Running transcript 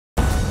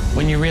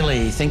When you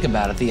really think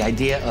about it, the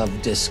idea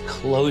of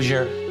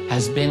disclosure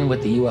has been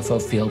with the UFO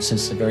field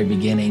since the very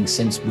beginning,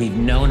 since we've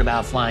known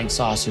about flying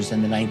saucers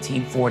in the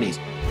 1940s.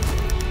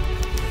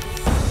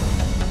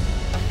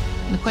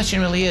 And the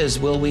question really is,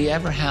 will we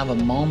ever have a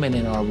moment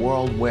in our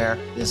world where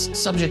this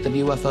subject of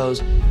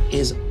UFOs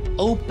is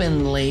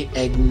openly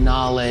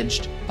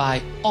acknowledged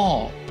by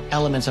all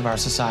elements of our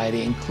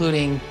society,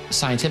 including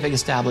scientific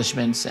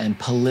establishments and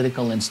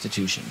political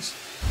institutions?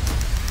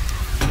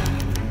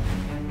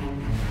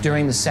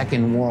 During the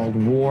Second World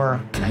War,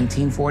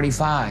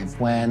 1945,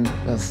 when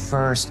the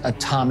first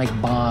atomic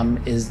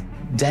bomb is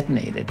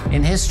detonated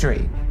in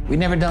history. We've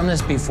never done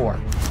this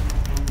before.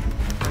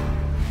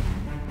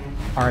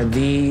 Are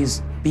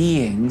these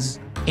beings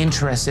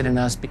interested in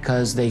us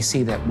because they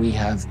see that we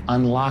have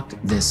unlocked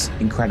this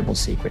incredible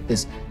secret,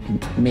 this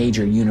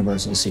major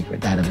universal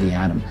secret, that of the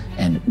atom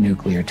and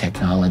nuclear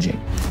technology?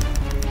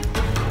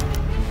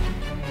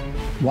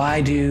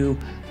 Why do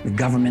the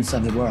governments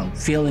of the world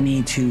feel the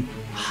need to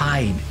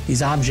hide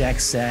these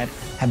objects that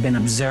have been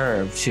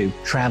observed to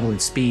travel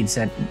at speeds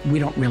that we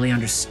don't really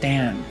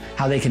understand,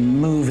 how they can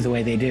move the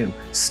way they do,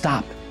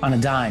 stop on a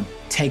dime,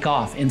 take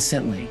off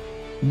instantly?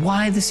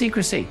 Why the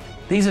secrecy?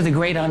 These are the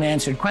great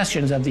unanswered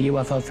questions of the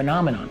UFO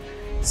phenomenon.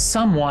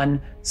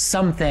 Someone,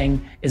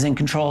 something is in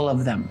control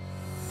of them.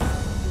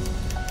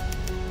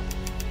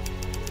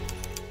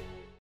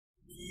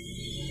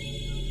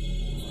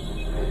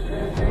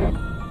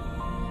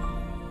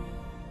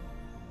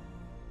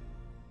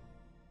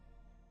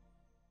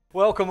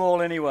 Welcome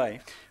all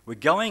anyway. We're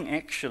going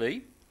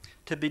actually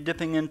to be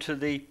dipping into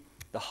the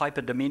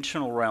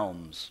hyperdimensional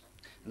realms.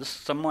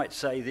 Some might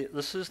say that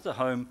this is the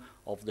home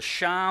of the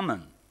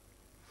shaman,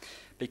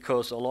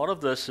 because a lot of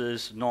this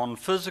is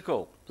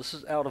non-physical. This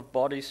is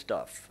out-of-body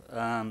stuff.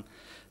 The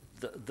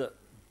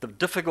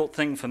difficult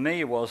thing for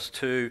me was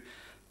to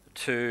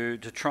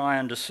try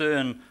and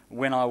discern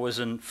when I was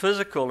in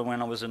physical and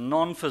when I was in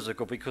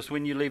non-physical, because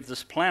when you leave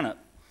this planet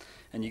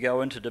and you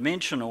go into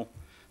dimensional,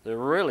 there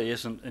really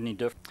isn't any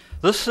difference.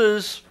 This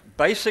is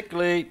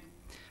basically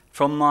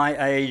from my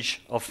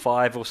age of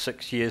 5 or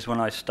 6 years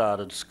when I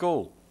started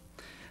school.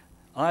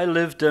 I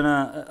lived in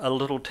a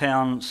little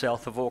town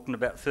south of Auckland,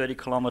 about 30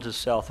 kilometres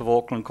south of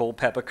Auckland, called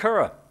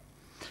Papakura.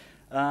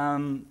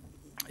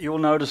 You'll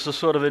notice a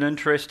sort of an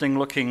interesting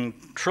looking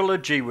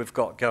trilogy we've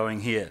got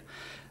going here.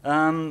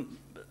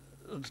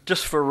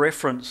 Just for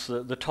reference,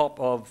 the top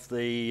of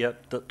the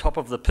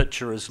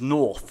picture is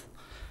north.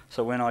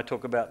 So when I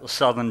talk about the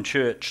Southern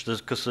Church,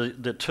 because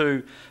the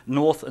two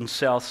north and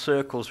south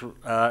circles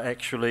are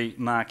actually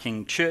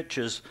marking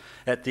churches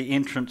at the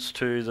entrance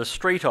to the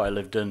street I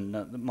lived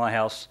in. My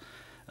house,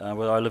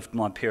 where I lived with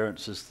my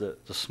parents, is the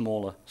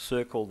smaller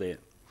circle there.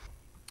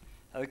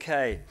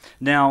 Okay,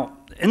 now,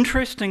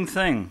 interesting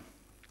thing.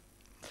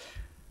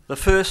 The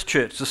first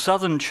church, the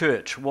Southern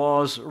Church,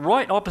 was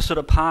right opposite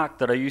a park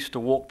that I used to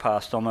walk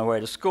past on my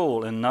way to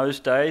school. In those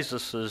days,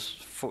 this is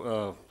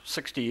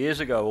 60 years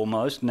ago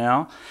almost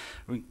now,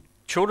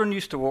 children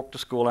used to walk to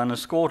school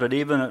unescorted,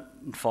 even at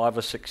 5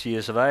 or 6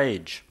 years of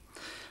age.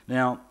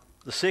 Now,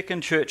 the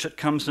second church that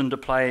comes into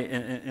play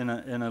in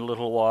a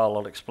little while,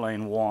 I'll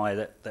explain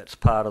why that's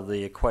part of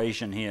the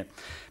equation here.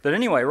 But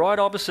anyway, right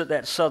opposite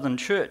that Southern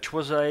Church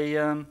was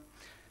a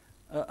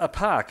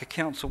park, a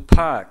council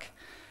park.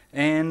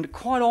 And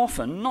quite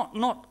often,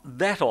 not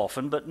that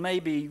often, but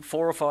maybe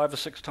 4 or 5 or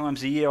 6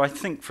 times a year, I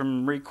think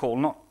from recall,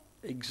 not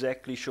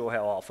exactly sure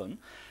how often,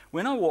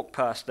 when I walked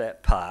past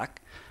that park,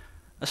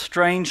 a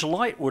strange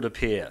light would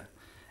appear.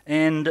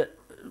 And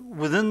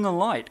within the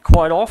light,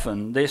 quite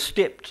often, there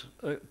stepped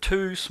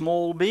 2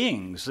 small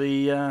beings.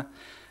 You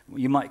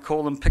might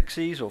call them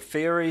pixies or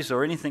fairies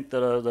or anything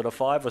that a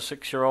 5 or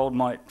 6 year old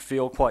might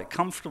feel quite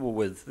comfortable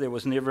with. There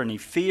was never any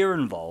fear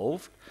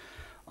involved.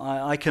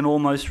 I can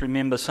almost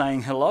remember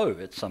saying hello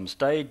at some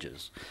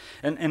stages.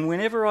 And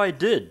whenever I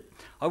did,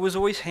 I was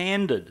always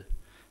handed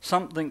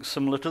something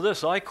similar to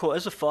this.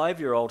 As a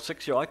 5-year-old,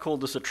 6-year-old, I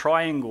called this a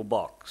triangle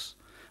box.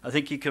 I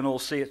think you can all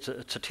see it's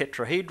a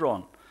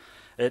tetrahedron.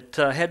 It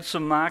had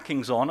some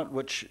markings on it,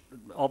 which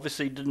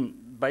obviously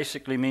didn't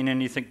basically mean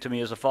anything to me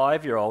as a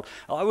 5-year-old.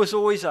 I was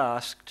always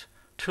asked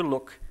to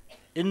look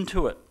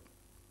into it.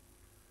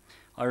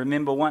 I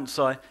remember once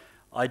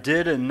I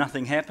did and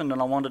nothing happened, and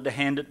I wanted to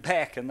hand it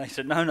back, and they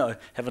said, no,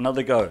 have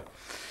another go.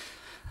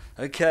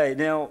 Okay,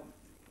 now,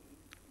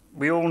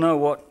 we all know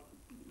what,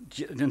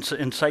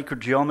 in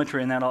sacred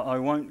geometry and that, I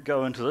won't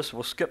go into this.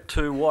 We'll skip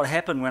to what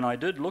happened when I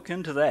did look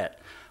into that.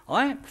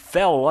 I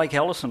fell, like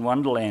Alice in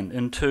Wonderland,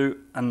 into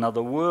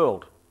another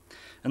world.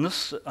 And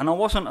I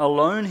wasn't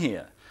alone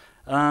here.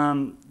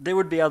 There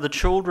would be other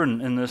children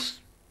in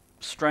this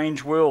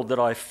strange world that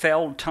I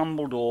fell,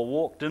 tumbled, or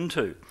walked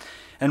into.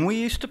 And we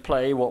used to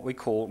play what we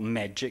call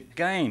magic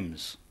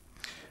games.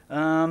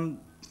 We'd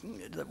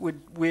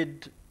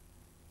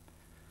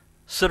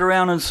sit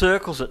around in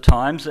circles at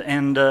times,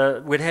 and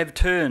we'd have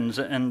turns,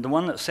 and the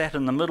one that sat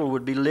in the middle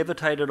would be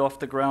levitated off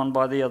the ground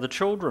by the other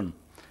children.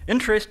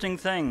 Interesting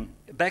thing,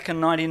 back in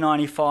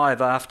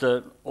 1995,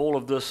 after all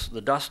of this, the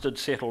dust had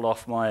settled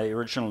off my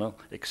original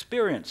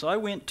experience, I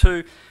went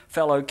to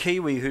fellow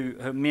Kiwi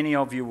who many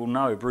of you will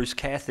know, Bruce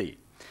Cathy,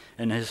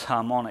 in his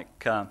harmonic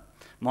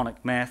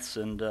maths,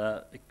 and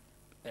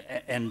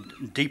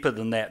deeper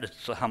than that,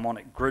 it's a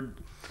harmonic grid.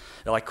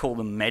 I call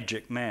them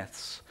magic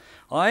maths.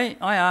 I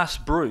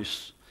asked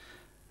Bruce,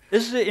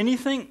 is there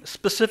anything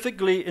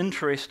specifically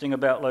interesting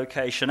about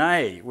location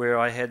A, where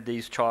I had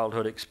these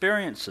childhood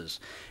experiences?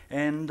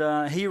 And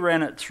he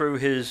ran it through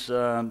his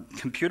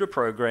computer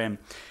program,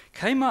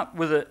 came up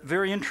with a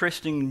very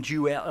interesting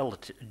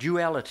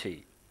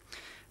duality.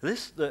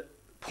 The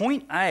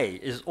point A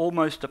is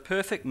almost a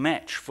perfect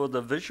match for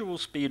the visual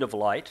speed of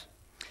light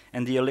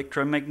and the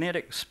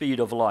electromagnetic speed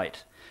of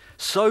light.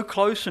 So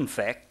close, in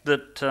fact,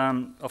 that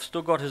I've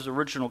still got his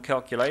original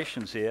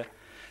calculations here.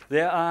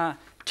 There are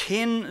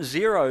 10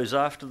 zeros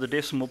after the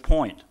decimal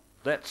point.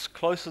 That's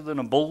closer than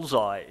a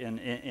bullseye in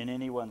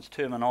anyone's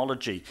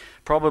terminology.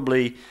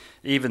 Probably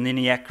even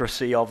any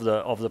accuracy of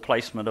the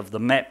placement of the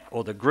map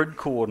or the grid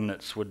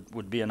coordinates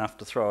would be enough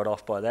to throw it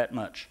off by that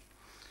much.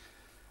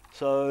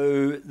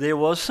 So there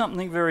was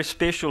something very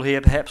special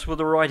here. Perhaps with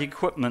the right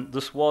equipment,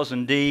 this was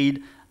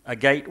indeed a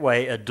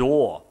gateway, a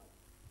door.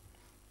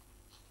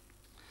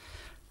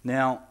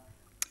 Now,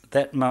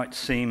 that might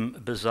seem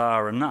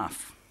bizarre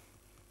enough,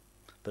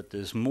 but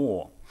there's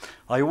more.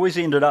 I always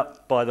ended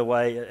up, by the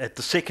way, at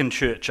the second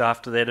church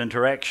after that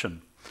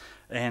interaction,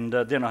 and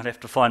then I'd have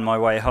to find my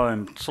way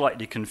home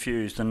slightly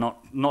confused and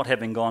not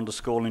having gone to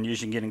school and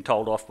usually getting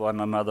told off by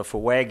my mother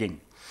for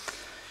wagging.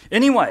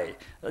 Anyway,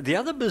 the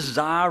other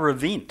bizarre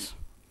event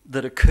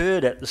that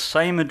occurred at the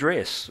same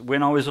address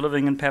when I was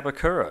living in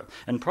Papakura,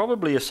 and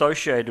probably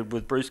associated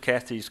with Bruce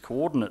Cathy's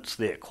coordinates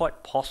there,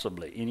 quite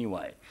possibly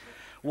anyway,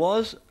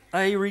 was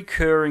a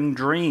recurring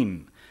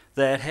dream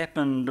that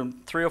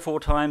happened 3 or 4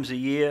 times a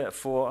year.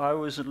 I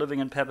was living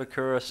in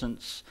Papakura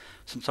since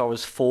I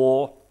was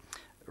 4,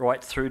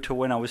 right through to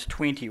when I was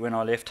 20, when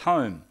I left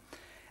home.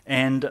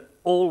 And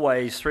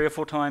always 3 or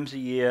 4 times a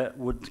year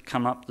would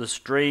come up this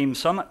dream,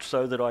 so much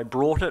so that I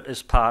brought it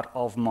as part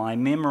of my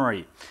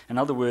memory. In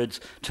other words,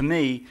 to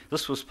me,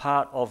 this was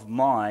part of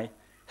my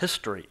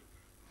history.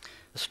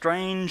 The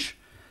strange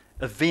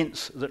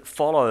events that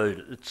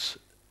followed,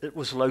 it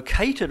was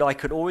located, I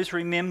could always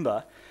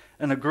remember,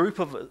 in a group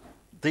of...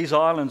 These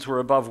islands were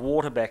above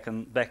water back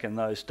in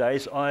those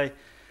days. I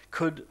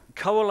could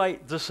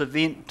correlate this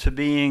event to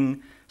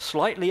being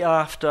slightly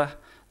after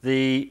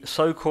the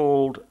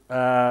so-called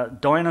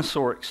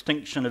dinosaur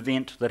extinction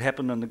event that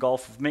happened in the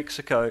Gulf of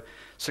Mexico,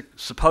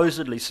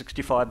 supposedly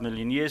 65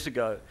 million years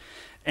ago.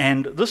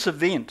 And this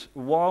event,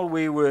 while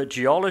we were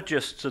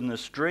geologists in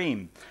this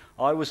dream,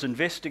 I was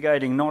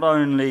investigating not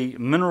only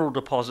mineral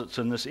deposits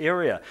in this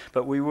area,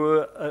 but we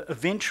were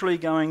eventually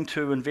going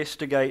to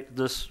investigate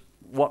this,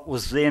 what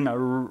was then a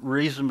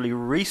reasonably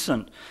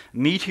recent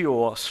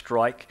meteor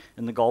strike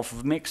in the Gulf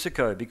of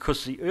Mexico,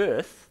 because the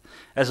Earth,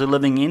 as a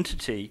living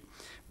entity,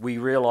 we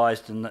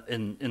realized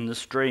in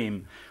this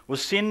dream, was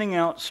sending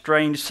out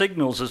strange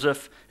signals as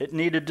if it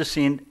needed to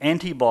send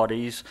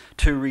antibodies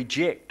to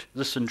reject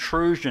this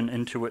intrusion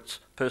into its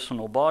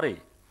personal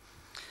body.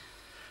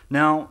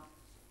 Now,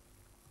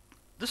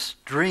 this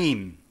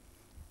dream,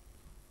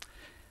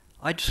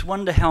 I just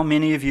wonder how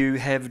many of you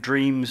have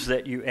dreams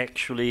that you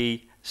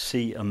actually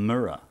see a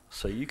mirror,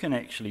 so you can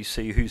actually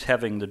see who's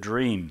having the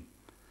dream.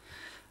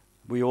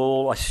 We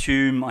all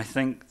assume, I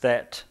think,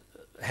 that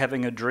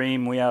having a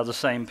dream, we are the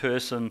same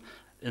person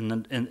in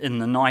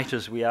the night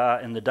as we are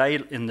in the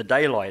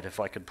daylight, if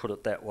I could put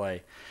it that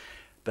way.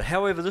 But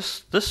however,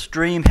 this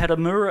dream had a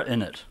mirror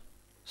in it,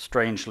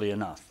 strangely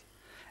enough.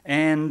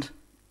 And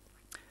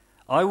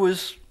I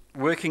was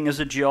working as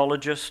a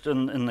geologist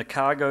in the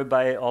cargo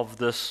bay of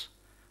this,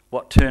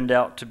 what turned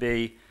out to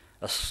be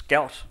a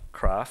scout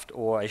craft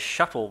or a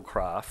shuttle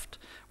craft,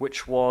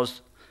 which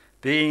was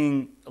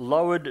being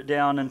lowered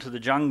down into the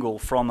jungle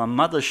from a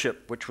mothership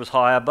which was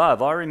high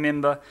above. I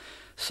remember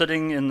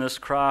sitting in this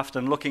craft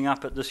and looking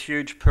up at this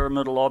huge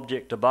pyramidal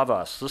object above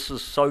us. This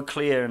is so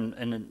clear and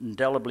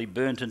indelibly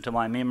burnt into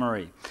my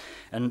memory.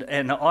 And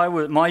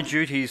my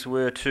duties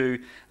were to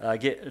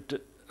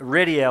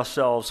ready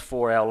ourselves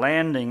for our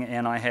landing,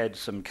 and I had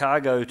some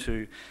cargo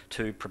to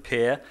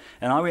prepare,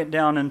 and I went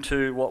down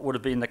into what would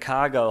have been the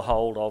cargo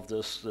hold of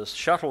this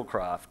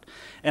shuttlecraft,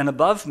 and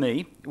above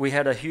me we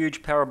had a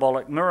huge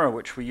parabolic mirror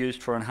which we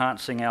used for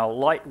enhancing our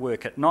light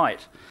work at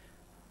night.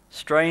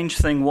 Strange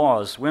thing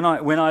was, when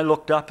I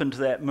looked up into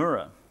that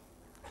mirror,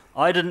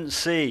 I didn't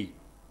see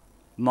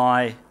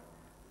my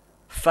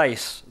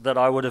face that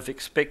I would have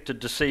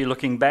expected to see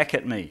looking back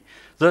at me.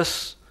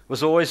 This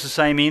was always the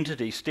same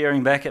entity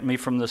staring back at me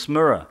from this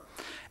mirror,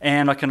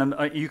 and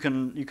you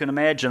can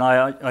imagine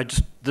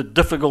the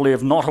difficulty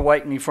of not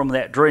awakening from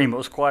that dream. It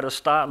was quite a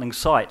startling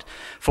sight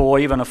for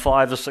even a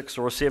 5 or 6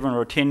 or a 7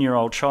 or a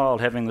 10-year-old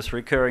child having this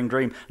recurring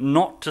dream,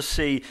 not to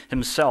see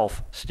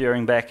himself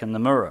staring back in the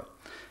mirror.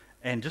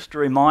 And just a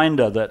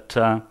reminder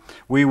that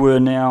we were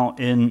now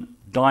in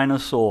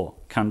dinosaur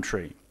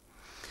country.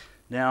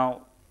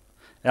 Now,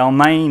 our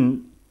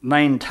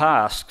main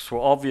tasks were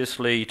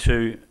obviously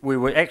we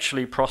were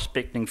actually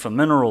prospecting for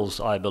minerals,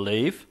 I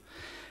believe,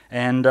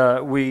 and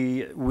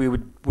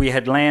we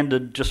had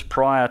landed just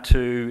prior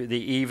to the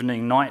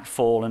evening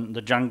nightfall, and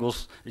the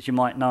jungles, as you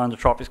might know, in the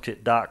tropics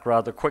get dark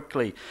rather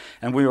quickly,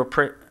 and we were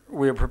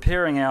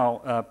preparing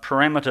our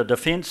perimeter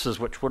defences,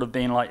 which would have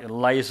been like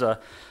laser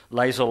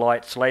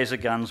lights, laser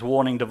guns,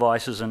 warning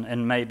devices,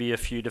 and maybe a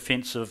few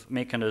defensive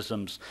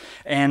mechanisms.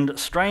 And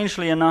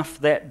strangely enough,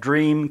 that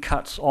dream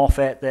cuts off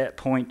at that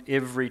point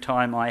every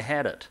time I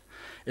had it,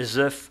 as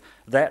if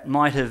that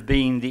might have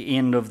been the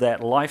end of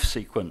that life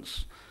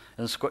sequence.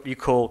 And it's what you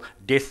call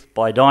death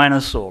by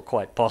dinosaur,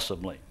 quite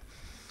possibly.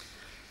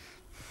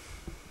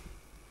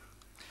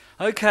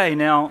 Okay,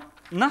 now,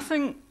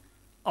 nothing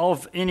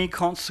of any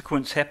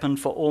consequence happened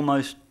for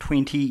almost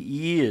 20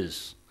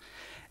 years.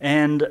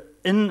 And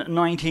in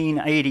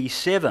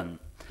 1987,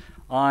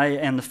 I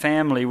and the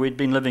family, we'd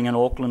been living in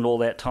Auckland all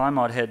that time.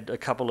 I'd had a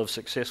couple of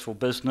successful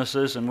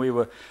businesses, and we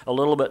were a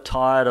little bit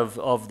tired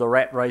of the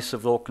rat race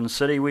of Auckland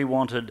City. We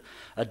wanted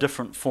a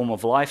different form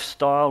of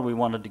lifestyle. We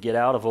wanted to get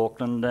out of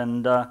Auckland,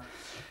 and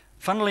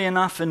funnily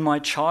enough, in my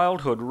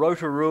childhood,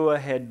 Rotorua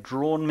had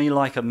drawn me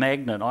like a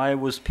magnet. I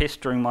was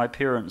pestering my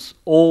parents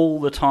all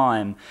the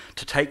time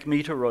to take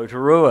me to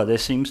Rotorua. There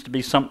seems to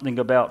be something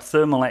about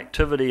thermal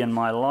activity in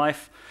my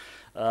life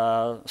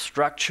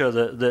structure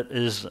that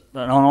is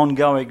an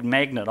ongoing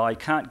magnet. I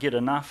can't get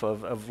enough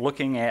of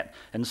looking at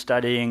and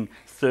studying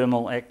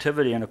thermal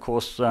activity. And of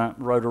course,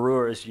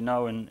 Rotorua, as you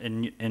know,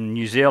 in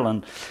New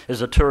Zealand,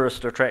 is a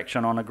tourist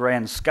attraction on a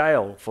grand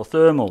scale for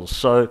thermals.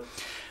 So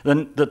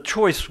then the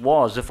choice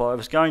was, if I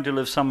was going to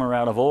live somewhere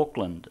out of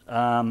Auckland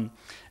and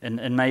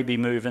maybe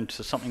move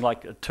into something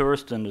like a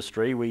tourist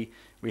industry, we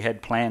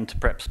had planned to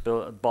perhaps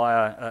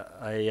buy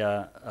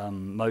a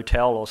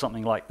motel or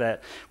something like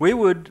that. We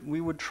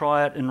would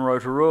try it in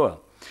Rotorua.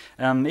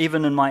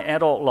 Even in my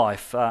adult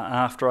life,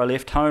 after I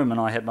left home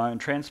and I had my own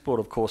transport,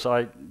 of course,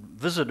 I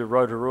visited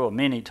Rotorua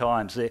many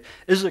times. There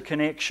is a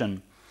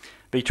connection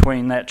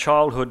between that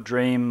childhood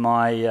dream,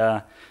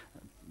 my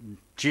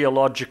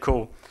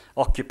geological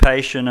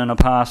occupation in a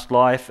past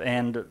life,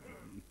 and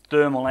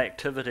thermal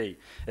activity.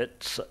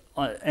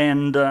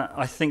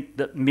 I think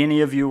that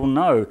many of you will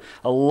know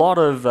a lot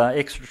of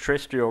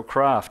extraterrestrial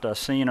craft are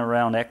seen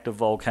around active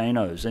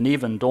volcanoes and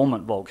even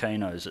dormant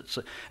volcanoes.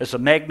 It's a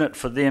magnet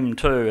for them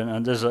too,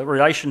 and there's a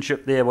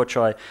relationship there which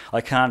I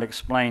can't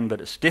explain,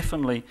 but it's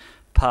definitely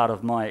part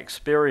of my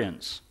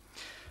experience.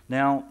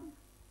 Now,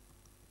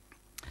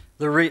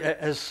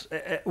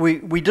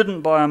 we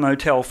didn't buy a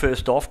motel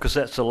first off because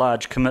that's a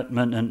large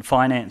commitment in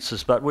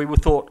finances, but we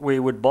thought we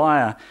would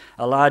buy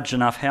a large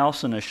enough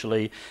house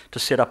initially to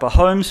set up a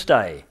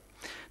homestay.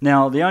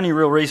 Now, the only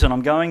real reason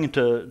I'm going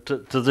into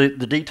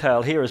the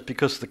detail here is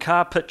because the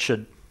car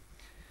pictured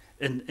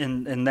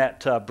in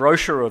that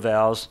brochure of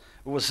ours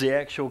was the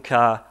actual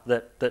car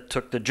that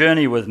took the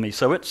journey with me.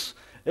 So it's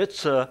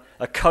a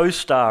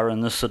co-star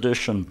in this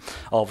edition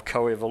of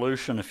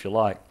Coevolution, if you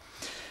like.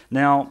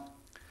 Now,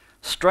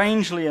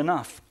 strangely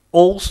enough,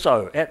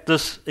 also at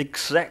this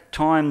exact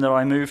time that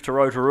I moved to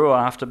Rotorua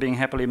after being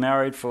happily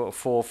married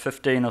for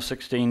 15 or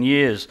 16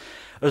 years,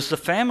 as the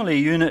family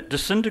unit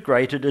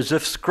disintegrated as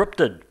if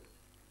scripted.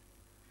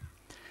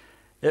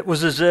 It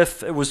was as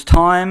if it was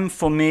time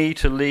for me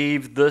to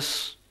leave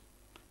this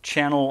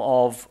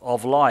channel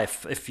of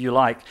life, if you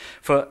like,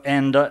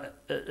 in the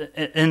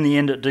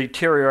end it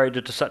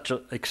deteriorated to such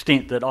an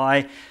extent that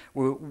I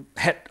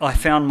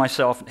found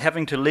myself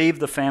having to leave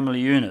the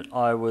family unit.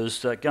 I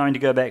was going to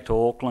go back to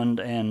Auckland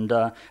and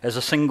as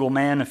a single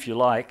man, if you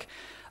like,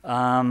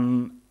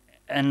 and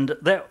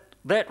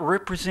that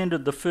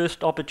represented the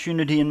first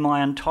opportunity in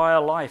my entire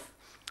life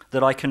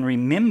that I can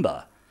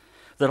remember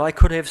that I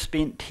could have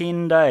spent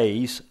 10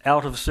 days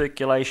out of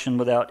circulation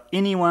without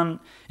anyone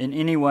in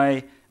any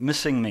way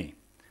missing me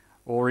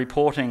or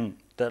reporting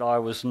that I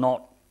was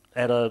not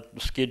at a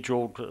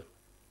scheduled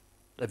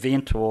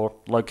event or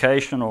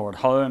location or at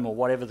home or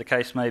whatever the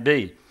case may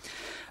be.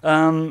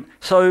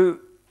 So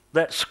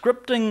that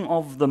scripting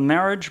of the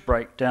marriage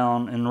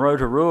breakdown in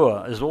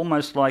Rotorua is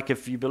almost like,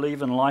 if you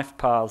believe in life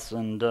paths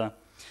and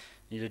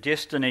your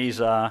destinies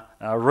are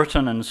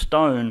written in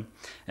stone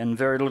and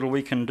very little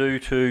we can do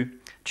to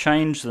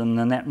change them,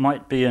 then that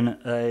might be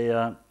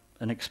an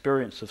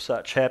experience of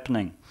such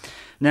happening.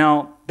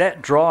 Now,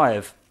 that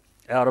drive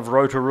out of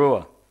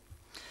Rotorua,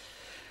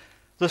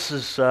 this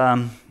is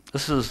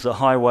the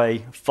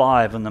Highway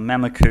 5 in the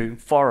Mamaku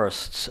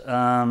forests.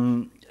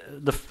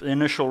 The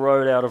initial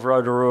road out of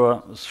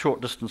Rotorua, a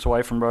short distance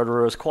away from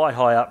Rotorua, is quite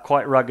high up,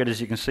 quite rugged,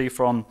 as you can see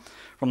from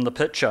the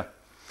picture.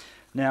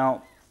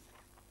 Now,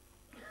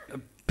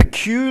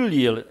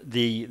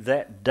 peculiarly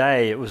that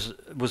day, it was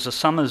a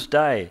summer's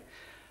day,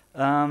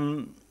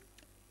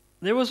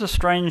 there was a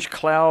strange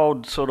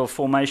cloud sort of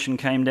formation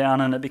came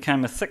down and it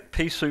became a thick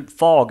pea soup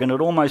fog, and it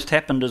almost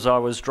happened as I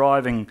was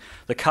driving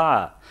the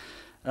car.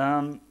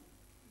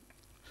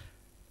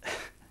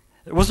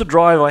 It was a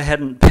drive I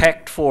hadn't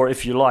packed for,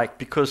 if you like,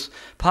 because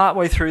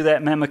partway through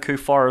that Mamaku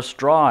Forest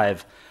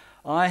drive,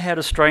 I had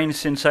a strange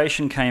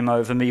sensation came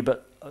over me,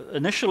 but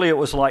initially it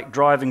was like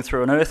driving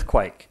through an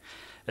earthquake.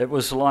 It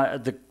was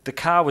like the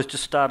car was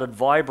just started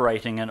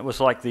vibrating, and it was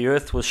like the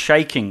earth was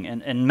shaking,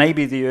 and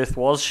maybe the earth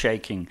was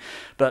shaking,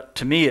 but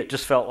to me it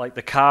just felt like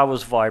the car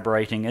was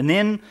vibrating. And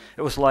then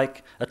it was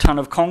like a ton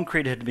of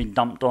concrete had been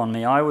dumped on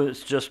me. I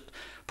was just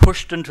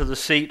pushed into the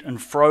seat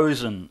and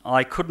frozen.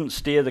 I couldn't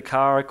steer the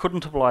car, I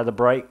couldn't apply the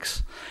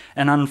brakes,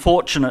 and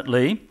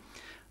unfortunately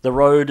the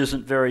road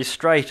isn't very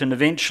straight, and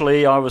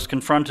eventually I was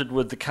confronted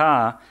with the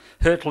car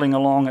hurtling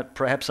along at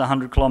perhaps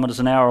 100 kilometres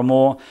an hour or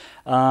more,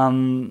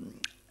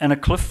 and a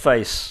cliff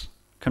face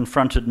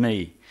confronted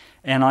me,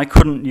 and I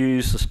couldn't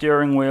use the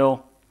steering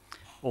wheel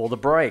or the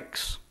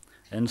brakes.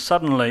 And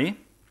suddenly,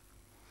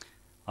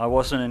 I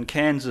wasn't in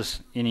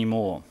Kansas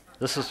anymore.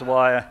 This is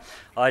why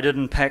I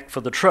didn't pack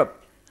for the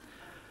trip.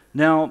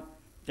 Now,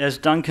 as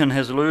Duncan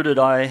has alluded,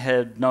 I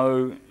had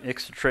no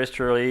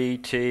extraterrestrial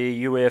ET,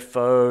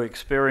 UFO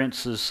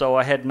experiences, so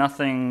I had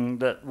nothing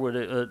that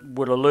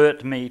would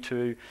alert me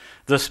to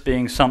this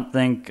being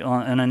something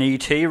in an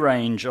ET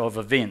range of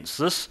events.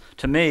 This,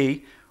 to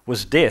me,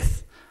 was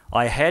death.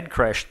 I had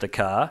crashed the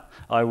car,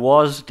 I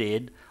was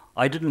dead,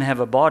 I didn't have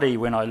a body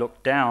when I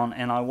looked down,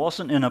 and I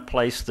wasn't in a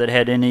place that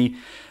had any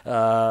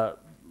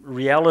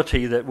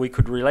reality that we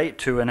could relate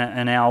to in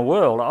our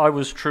world. I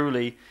was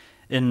truly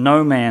in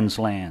no man's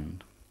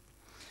land.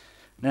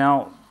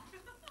 Now,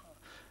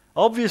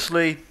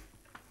 obviously,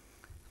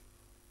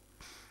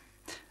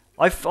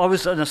 I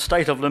was in a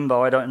state of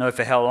limbo. I don't know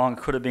for how long. It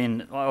could have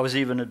been, I was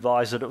even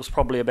advised that it was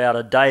probably about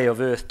a day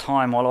of Earth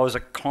time while I was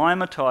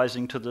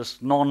acclimatizing to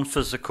this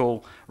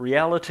non-physical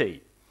reality.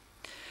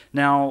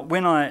 Now,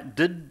 when I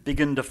did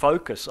begin to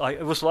focus,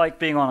 it was like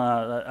being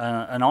on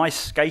an ice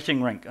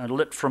skating rink,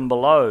 lit from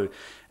below,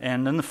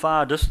 and in the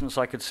far distance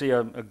I could see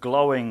a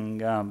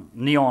glowing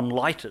neon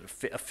light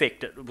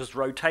effect. It was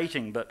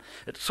rotating, but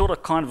it sort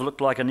of kind of looked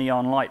like a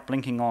neon light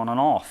blinking on and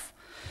off.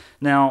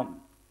 Now,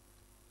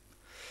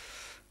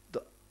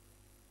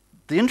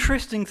 the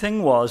interesting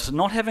thing was,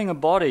 not having a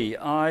body,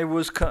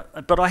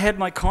 but I had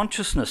my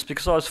consciousness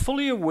because I was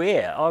fully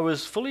aware. I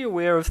was fully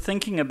aware of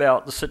thinking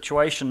about the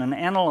situation and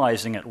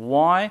analysing it.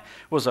 Why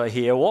was I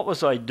here? What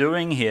was I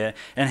doing here?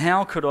 And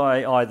how could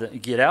I either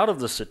get out of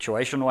the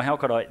situation, or how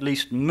could I at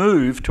least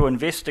move to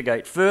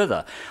investigate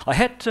further? I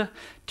had to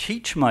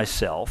teach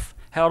myself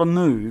how to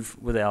move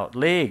without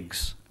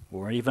legs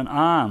or even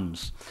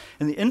arms.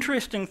 And the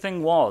interesting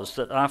thing was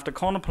that after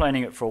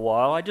contemplating it for a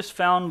while, I just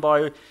found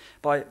by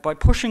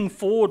pushing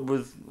forward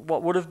with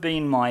what would have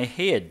been my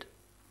head,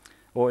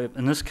 or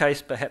in this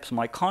case perhaps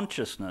my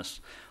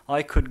consciousness,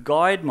 I could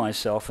guide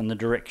myself in the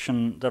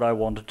direction that I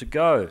wanted to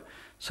go.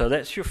 So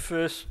that's your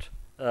first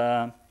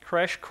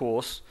crash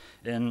course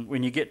in,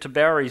 when you get to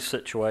Barry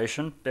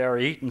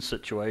Eaton's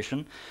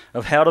situation,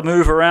 of how to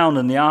move around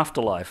in the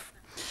afterlife.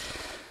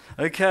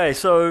 Okay,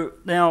 so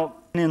now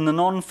in the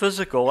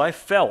non-physical, I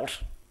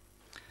felt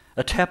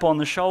a tap on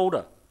the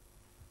shoulder,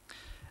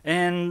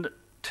 and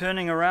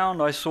turning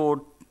around I saw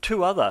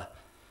two other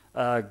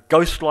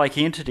ghost-like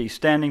entities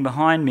standing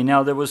behind me.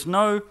 Now there was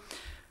no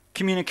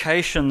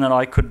communication that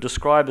I could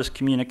describe as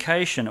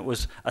communication. It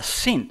was a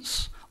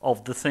sense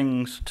of the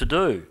things to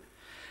do.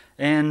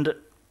 And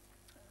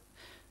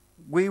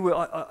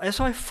as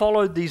I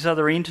followed these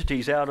other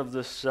entities out of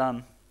this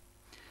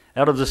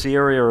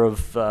area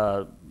of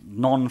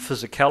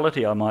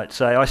non-physicality, I might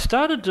say, I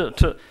started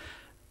to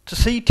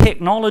see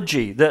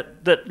technology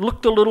that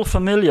looked a little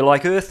familiar,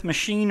 like Earth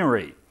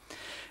machinery.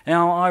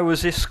 Now, I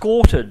was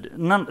escorted,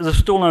 there's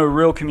still no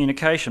real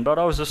communication, but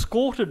I was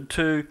escorted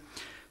to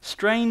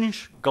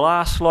strange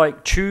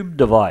glass-like tube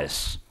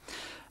device.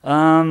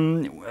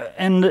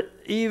 And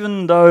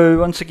even though,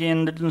 once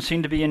again, there didn't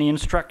seem to be any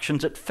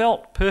instructions, it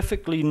felt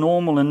perfectly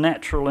normal and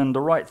natural and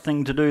the right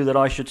thing to do that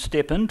I should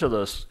step into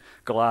this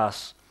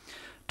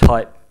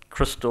glass-type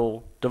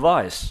crystal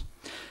device.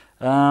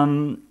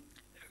 One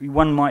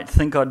might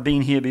think I'd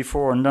been here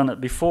before and done it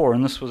before,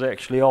 and this was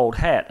actually old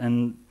hat,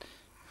 and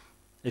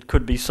it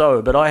could be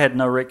so, but I had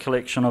no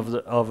recollection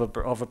of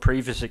a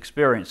previous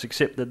experience,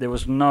 except that there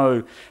was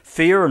no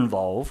fear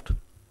involved,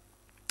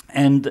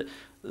 and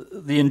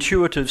the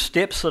intuitive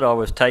steps that I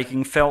was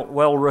taking felt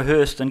well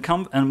rehearsed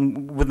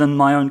and within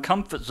my own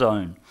comfort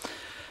zone.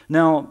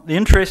 Now, the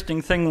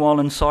interesting thing while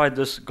inside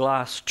this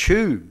glass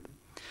tube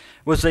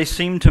was they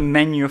seemed to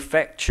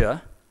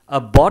manufacture a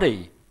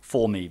body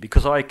for me,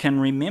 because I can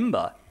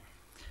remember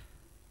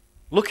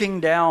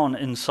looking down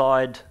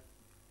inside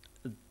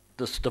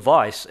this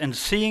device and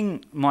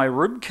seeing my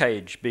rib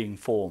cage being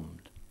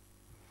formed.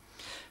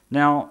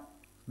 Now,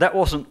 that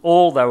wasn't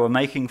all they were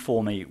making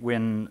for me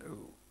when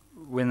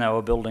they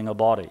were building a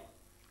body.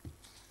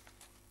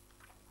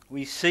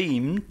 We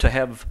seemed to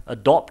have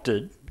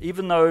adopted,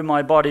 even though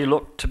my body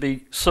looked to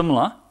be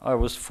similar, I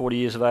was 40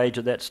 years of age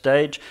at that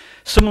stage,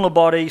 similar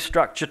body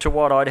structure to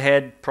what I'd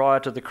had prior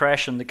to the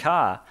crash in the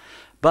car,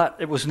 but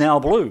it was now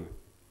blue.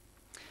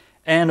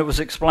 And it was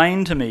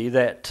explained to me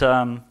that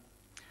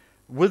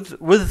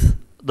with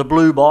the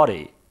blue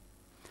body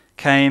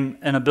came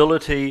an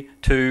ability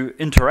to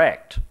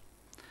interact.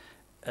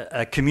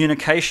 a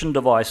communication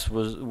device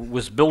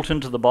was built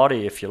into the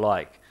body, if you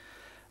like.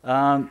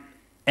 And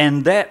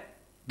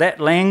that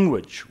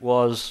language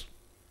was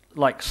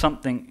like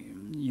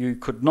something you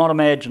could not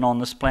imagine on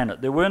this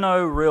planet. There were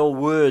no real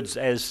words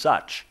as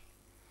such.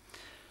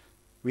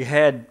 We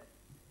had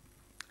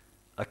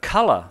a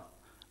colour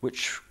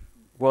which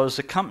was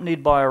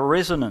accompanied by a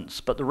resonance,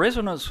 but the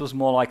resonance was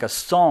more like a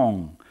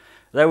song.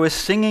 They were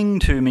singing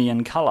to me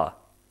in colour.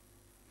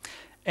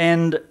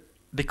 And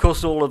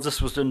because all of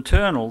this was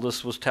internal,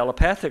 this was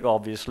telepathic,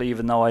 obviously,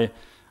 even though I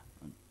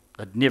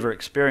had never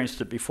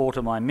experienced it before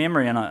to my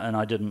memory, and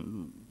I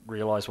didn't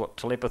realise what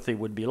telepathy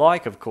would be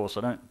like, of course.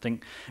 I don't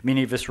think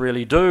many of us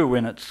really do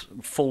when it's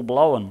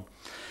full-blown.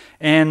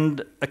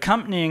 And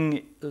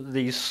accompanying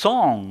these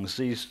songs,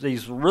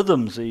 these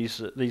rhythms,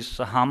 these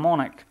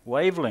harmonic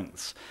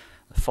wavelengths,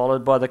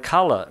 followed by the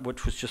colour,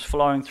 which was just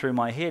flowing through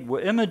my head, were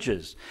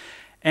images.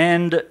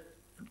 And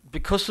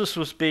because this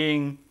was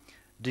being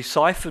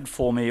deciphered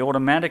for me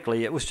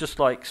automatically, it was just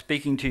like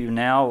speaking to you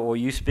now or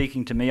you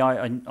speaking to me.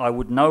 I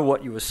would know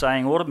what you were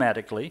saying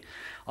automatically.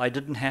 I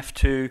didn't have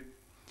to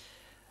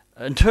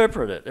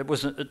interpret it. It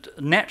was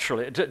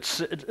naturally.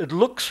 It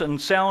looks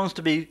and sounds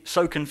to be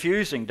so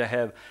confusing to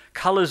have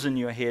colours in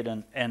your head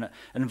and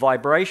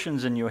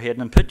vibrations in your head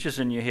and pictures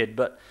in your head,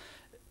 but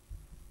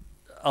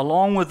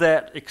along with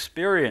that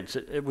experience,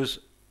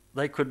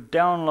 they could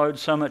download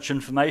so much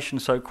information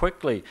so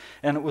quickly,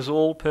 and it was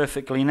all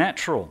perfectly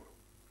natural.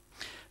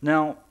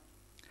 Now,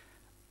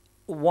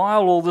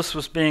 while all this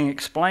was being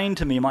explained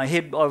to me, my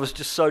head, I was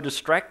just so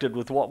distracted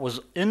with what was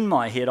in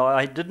my head,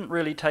 I didn't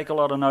really take a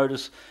lot of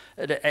notice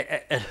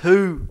at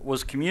who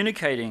was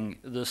communicating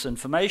this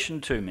information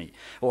to me,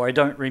 or I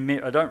don't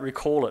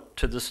recall it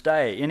to this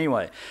day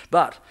anyway.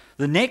 But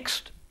the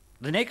next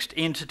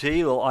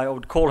entity, or I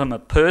would call him a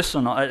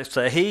person, it's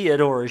a he, it,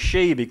 or a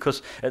she,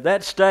 because at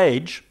that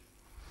stage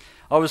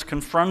I was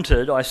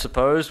confronted, I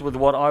suppose, with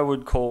what I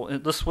would call,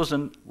 this was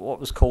what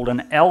was called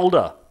an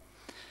elder.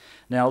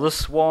 Now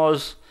this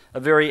was a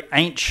very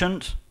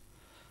ancient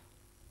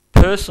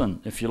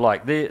person, if you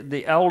like.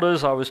 The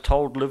elders, I was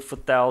told, lived for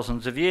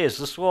thousands of years.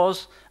 This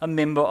was a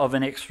member of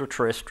an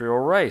extraterrestrial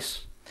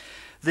race.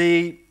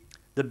 The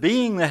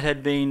being that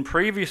had been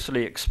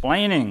previously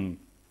explaining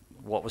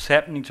what was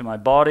happening to my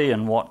body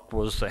and what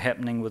was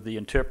happening with the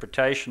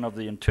interpretation of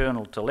the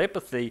internal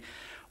telepathy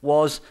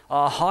was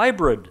a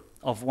hybrid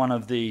of one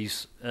of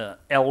these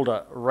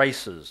elder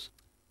races.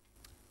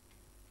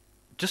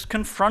 Just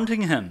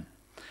confronting him,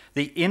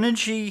 the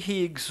energy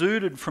he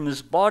exuded from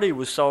his body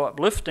was so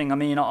uplifting. I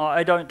mean,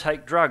 I don't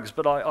take drugs,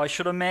 but I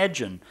should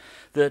imagine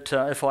that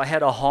if I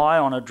had a high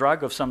on a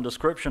drug of some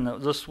description,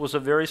 that this was a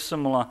very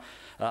similar,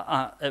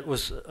 it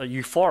was a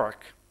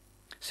euphoric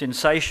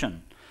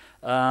sensation.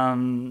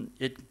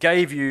 It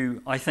gave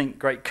you, I think,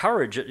 great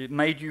courage. It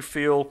made you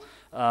feel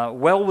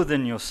well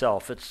within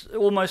yourself. It's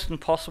almost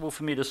impossible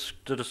for me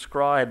to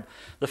describe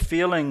the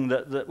feeling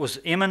that was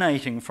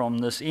emanating from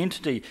this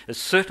entity. It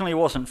certainly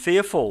wasn't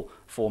fearful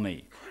for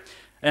me.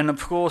 And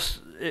of course,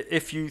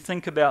 if you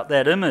think about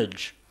that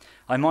image,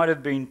 I might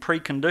have been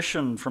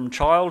preconditioned from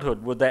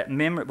childhood with that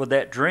memory, with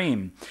that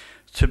dream,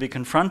 to be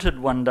confronted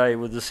one day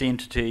with this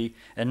entity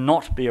and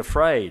not be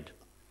afraid.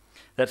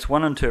 That's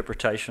one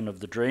interpretation of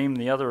the dream.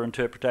 The other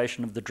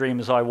interpretation of the dream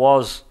is I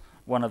was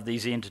one of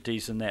these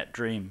entities in that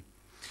dream.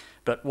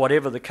 But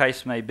whatever the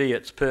case may be,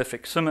 it's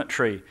perfect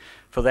symmetry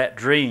for that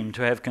dream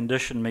to have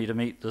conditioned me to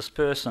meet this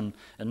person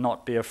and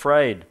not be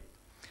afraid.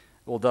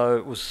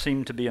 Although it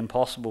seemed to be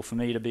impossible for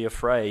me to be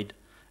afraid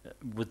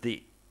with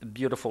the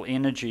beautiful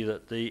energy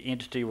that the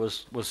entity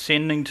was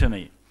sending to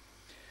me.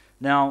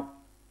 Now,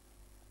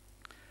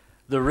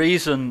 the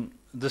reason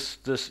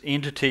this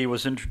entity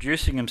was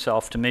introducing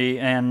himself to me,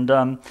 and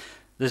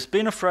there's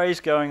been a phrase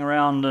going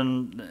around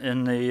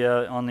on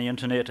the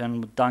internet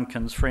and with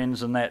Duncan's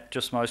friends and that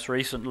just most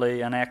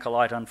recently, and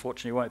Acolyte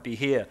unfortunately won't be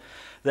here,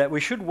 that we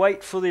should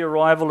wait for the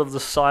arrival of the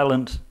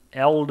silent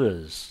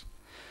elders.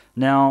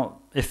 Now,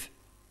 if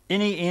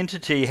any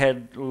entity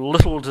had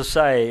little to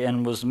say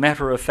and was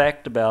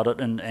matter-of-fact about it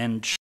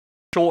and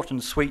short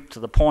and sweet to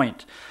the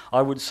point,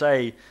 I would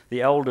say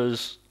the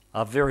elders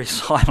are very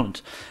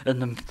silent in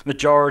the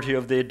majority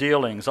of their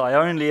dealings. I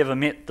only ever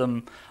met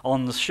them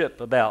on the ship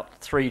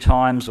about 3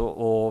 times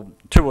or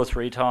 2 or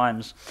 3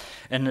 times,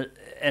 and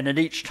at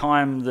each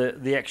time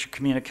the actual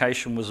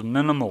communication was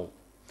minimal.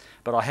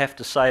 But I have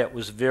to say it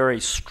was very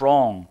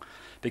strong,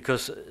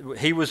 because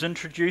he was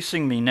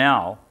introducing me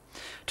now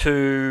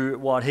to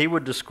what he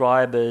would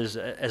describe as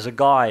a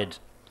guide.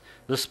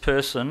 This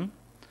person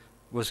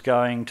was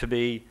going to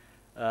be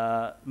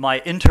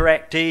my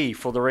interactee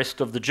for the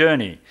rest of the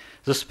journey.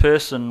 This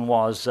person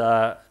was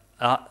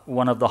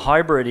one of the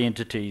hybrid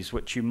entities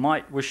which you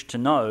might wish to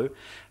know,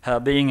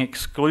 being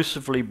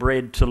exclusively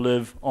bred to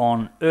live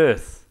on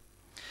Earth.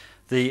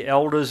 The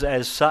elders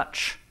as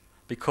such,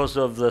 because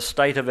of the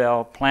state of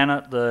our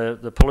planet,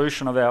 the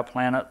pollution of our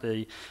planet,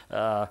 the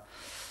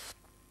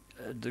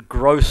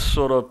gross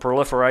sort of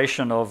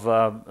proliferation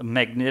of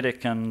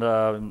magnetic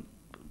and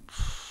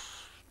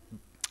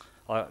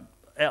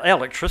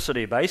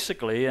electricity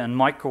basically, and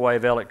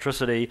microwave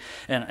electricity,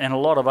 and a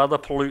lot of other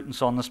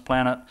pollutants on this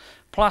planet,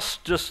 plus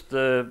just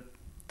the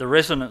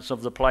resonance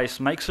of the place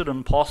makes it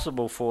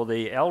impossible for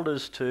the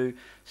elders to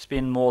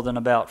spend more than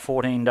about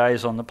 14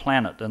 days on the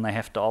planet, and they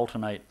have to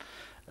alternate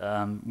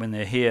when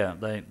they're here.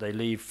 They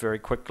leave very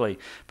quickly.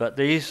 But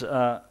these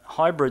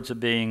hybrids are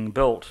being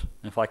built,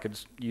 if I could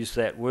use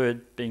that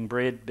word, being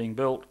bred, being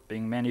built,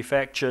 being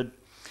manufactured,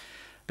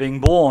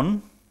 being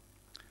born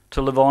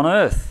to live on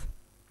Earth.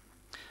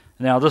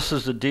 Now, this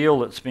is a deal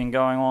that's been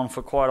going on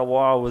for quite a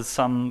while with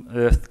some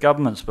Earth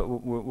governments, but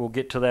we'll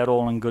get to that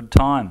all in good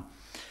time.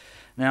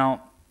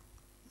 Now,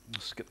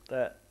 I'll skip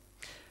that.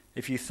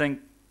 If you think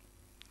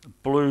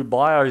blue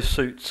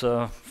biosuits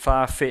are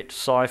far-fetched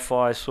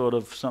sci-fi sort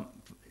of something,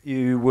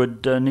 you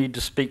would need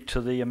to speak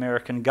to the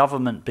American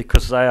government,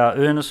 because they are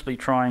earnestly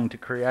trying to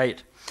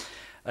create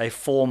a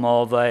form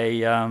of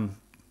a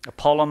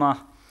polymer,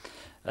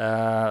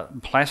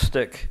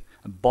 plastic,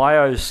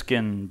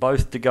 bioskin,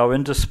 both to go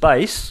into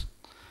space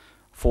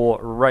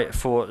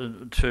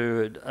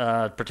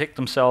to protect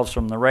themselves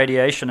from the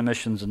radiation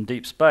emissions in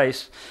deep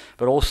space,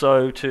 but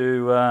also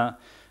to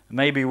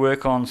maybe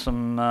work on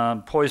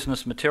some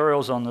poisonous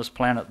materials on this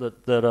planet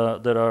that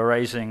are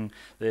raising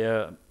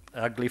their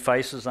ugly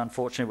faces,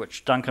 unfortunately,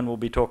 which Duncan will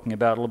be talking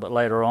about a little bit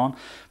later on.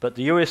 But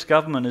the US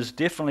government is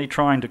definitely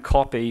trying to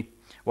copy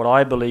what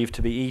I believe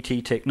to be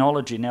ET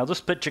technology. Now,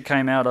 this picture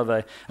came out of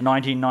a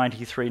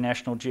 1993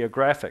 National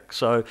Geographic,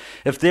 so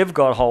if they've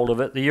got hold of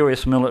it, the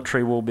US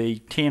military will be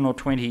 10 or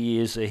 20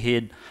 years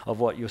ahead of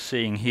what you're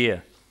seeing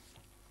here.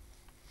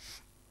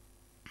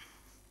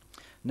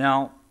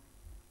 Now,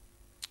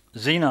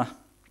 Xena,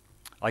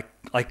 I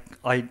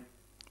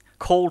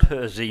called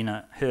her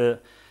Xena. Her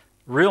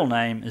real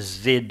name is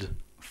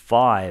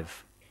Z5.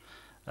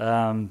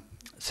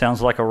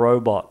 Sounds like a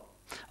robot.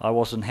 I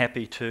wasn't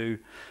happy to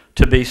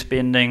be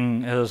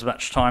spending as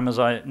much time as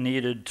I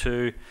needed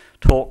to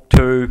talk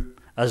to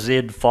a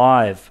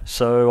Z5,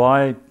 so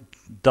I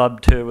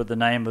dubbed her with the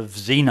name of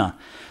Xena.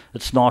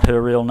 It's not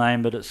her real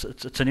name, but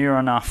it's near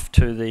enough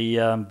to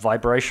the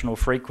vibrational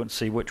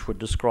frequency which would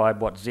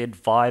describe what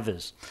Z5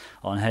 is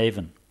on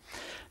Haven.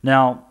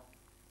 Now,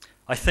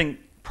 I think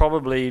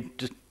probably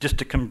just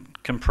to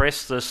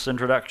compress this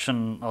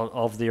introduction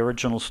of the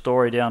original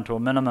story down to a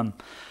minimum,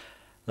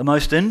 the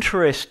most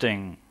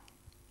interesting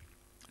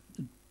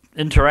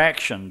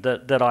interaction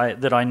that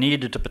I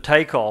needed to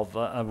partake of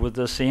with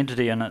this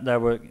entity, and they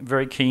were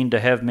very keen to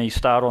have me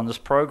start on this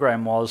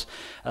program, was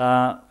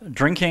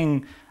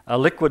drinking a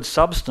liquid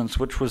substance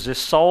which was their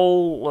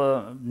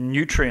sole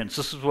nutrients.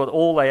 This is what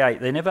all they ate.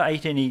 They never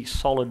ate any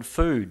solid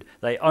food.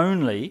 They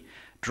only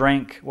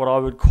drank what I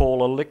would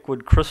call a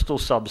liquid crystal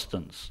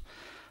substance.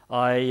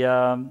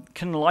 I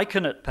can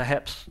liken it,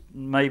 perhaps,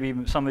 maybe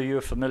some of you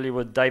are familiar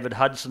with David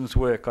Hudson's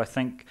work. I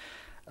think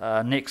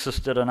Nexus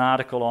did an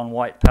article on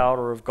white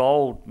powder of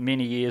gold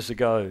many years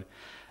ago,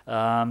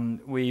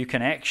 where you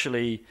can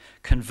actually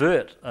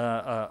convert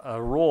a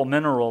raw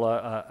mineral,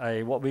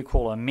 what we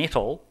call a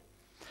metal,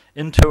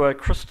 into a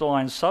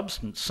crystalline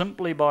substance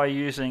simply by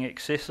using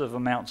excessive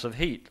amounts of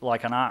heat,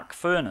 like an arc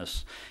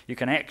furnace. You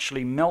can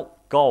actually melt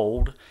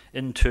gold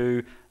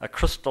into a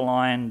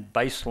crystalline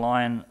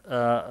baseline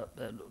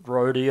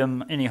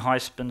rhodium, any high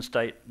spin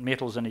state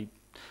metals, any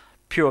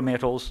pure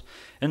metals,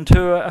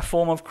 into a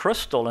form of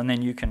crystal, and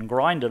then you can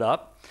grind it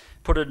up,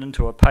 put it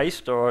into a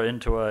paste or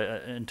into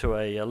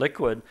a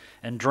liquid,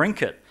 and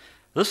drink it.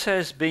 This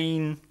has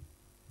been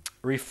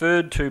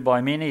referred to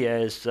by many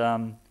as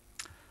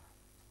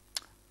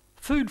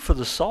food for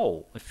the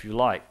soul, if you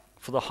like,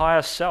 for the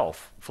higher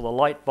self, for the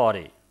light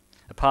body,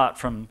 apart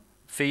from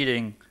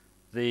feeding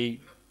the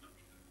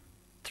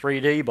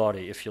 3D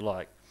body, if you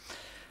like.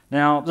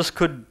 Now, this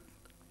could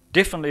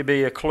definitely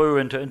be a clue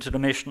into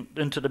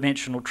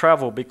interdimensional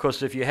travel,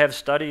 because if you have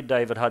studied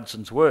David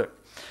Hudson's work,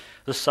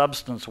 the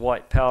substance,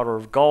 white powder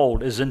of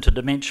gold, is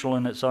interdimensional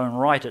in its own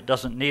right. It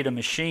doesn't need a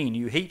machine.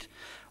 You heat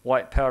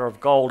white powder of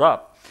gold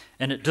up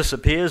and it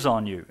disappears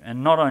on you.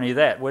 And not only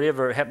that,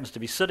 whatever it happens to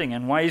be sitting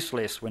in weighs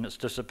less when it's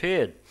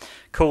disappeared.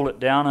 Cool it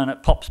down and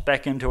it pops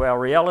back into our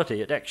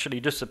reality. It actually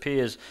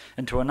disappears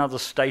into another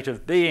state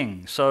of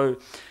being. So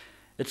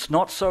it's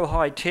not so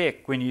high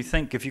tech when you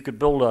think if you could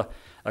build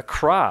a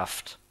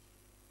craft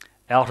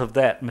out of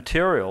that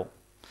material,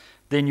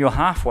 then you're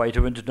halfway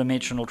to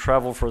interdimensional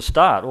travel for a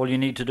start. All you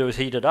need to do is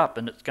heat it up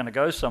and it's going to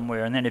go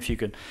somewhere. And then if you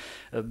can,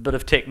 a bit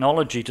of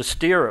technology to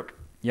steer it,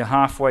 you're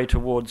halfway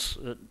towards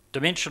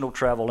dimensional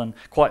travel, and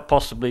quite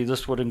possibly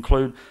this would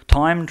include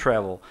time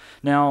travel.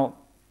 Now,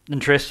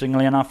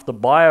 interestingly enough, the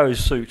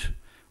biosuit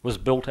was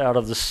built out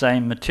of the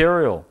same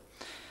material.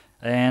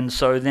 And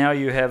so now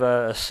you have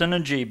a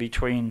synergy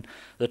between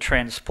the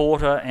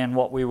transporter and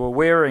what we were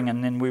wearing,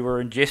 and then we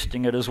were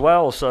ingesting it as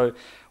well. So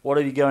what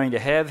are you going to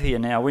have here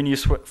now? When you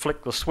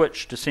flick the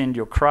switch to send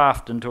your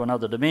craft into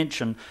another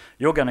dimension,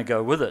 you're going to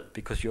go with it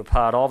because you're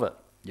part of it.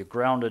 You're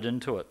grounded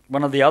into it.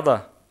 One of the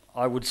other,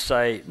 I would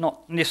say,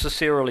 not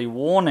necessarily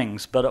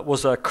warnings, but it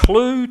was a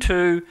clue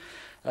to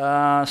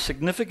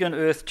significant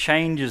Earth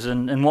changes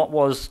in what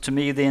was to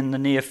me then the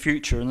near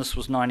future, and this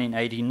was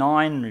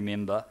 1989,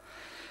 remember.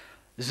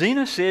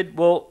 Zena said,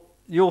 well,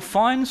 you'll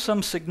find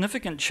some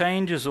significant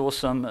changes or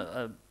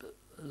some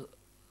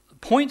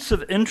points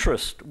of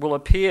interest will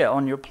appear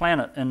on your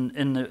planet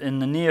in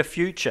the near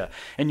future,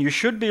 and you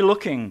should be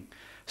looking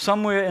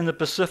somewhere in the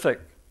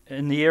Pacific,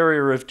 in the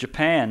area of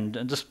Japan.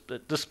 And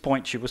at this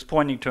point she was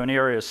pointing to an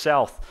area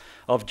south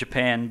of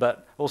Japan,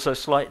 but also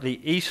slightly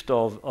east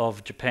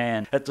of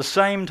Japan. At the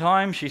same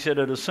time, she said,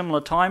 at a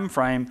similar time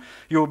frame,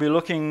 you'll be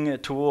looking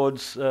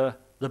towards the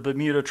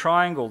Bermuda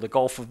Triangle, the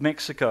Gulf of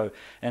Mexico,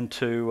 and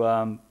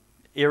to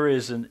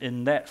areas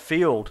in that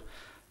field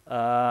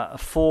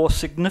for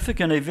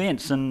significant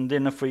events. And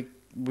then if we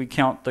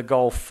count the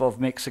Gulf of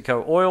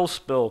Mexico oil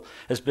spill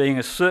as being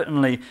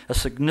certainly a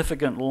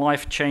significant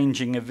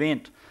life-changing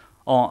event,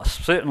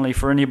 certainly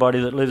for anybody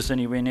that lives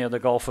anywhere near the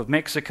Gulf of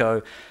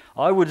Mexico,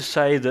 I would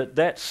say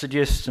that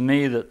suggests to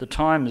me that the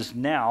time is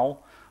now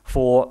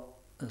for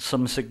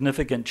some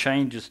significant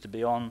changes to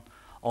be on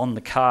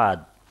the card.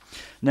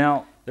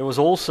 Now, there was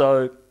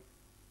also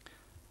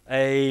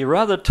a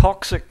rather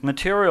toxic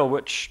material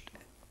which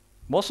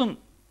wasn't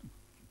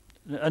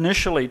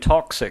initially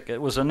toxic.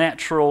 It was a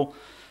natural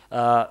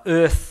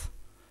earth-based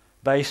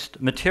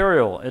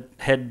material. It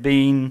had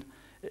been,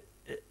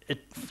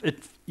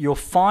 you'll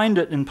find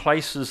it in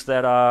places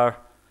that are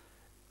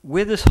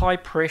where there's high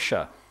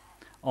pressure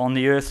on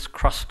the Earth's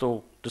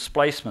crustal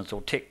displacements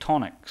or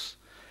tectonics.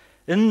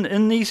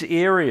 In these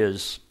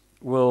areas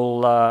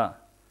will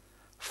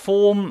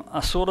form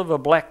a sort of a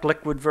black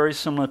liquid very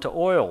similar to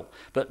oil.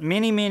 But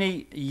many,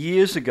 many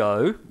years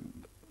ago,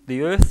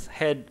 the Earth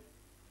had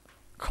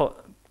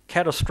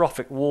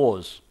catastrophic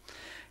wars.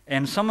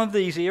 And some of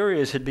these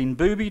areas had been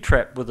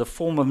booby-trapped with a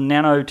form of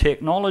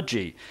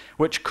nanotechnology,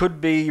 which could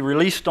be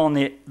released on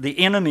the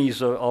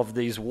enemies of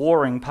these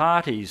warring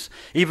parties,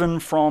 even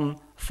from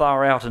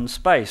far out in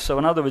space. So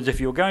in other words, if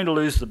you're going to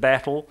lose the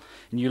battle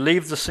and you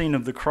leave the scene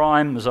of the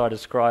crime, as I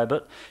describe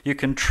it, you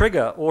can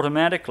trigger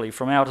automatically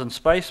from out in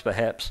space,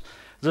 perhaps,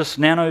 this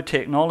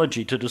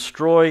nanotechnology to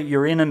destroy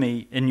your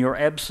enemy in your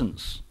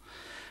absence.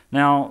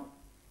 Now,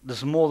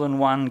 there's more than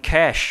one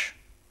cache,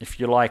 if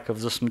you like,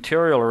 of this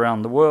material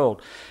around the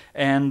world.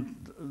 And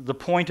the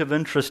point of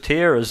interest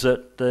here is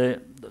that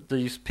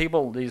these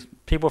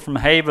people from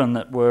Haven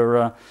that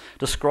were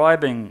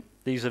describing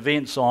these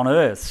events on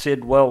Earth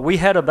said, well, we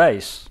had a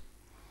base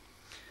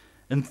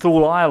in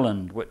Thule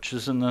Island, which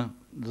is in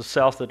the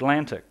South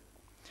Atlantic.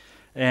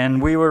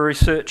 And we were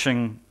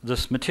researching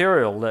this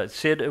material that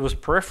said it was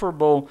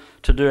preferable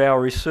to do our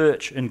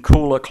research in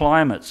cooler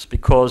climates,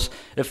 because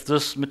if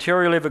this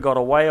material ever got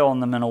away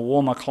on them in a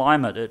warmer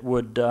climate, it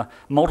would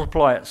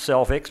multiply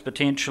itself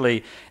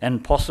exponentially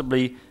and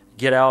possibly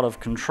get out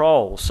of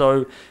control.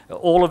 So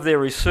all of their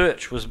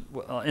research was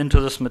into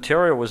this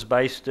material was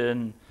based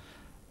in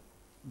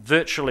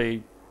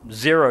virtually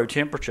zero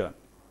temperature.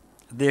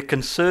 Their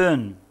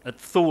concern at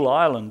Thule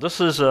Island, this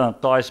is a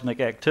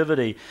seismic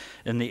activity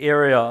in the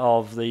area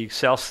of the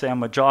South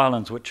Sandwich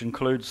Islands, which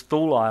includes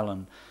Thule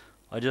Island.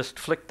 I just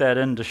flicked that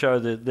in to show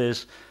that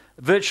there's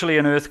virtually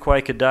an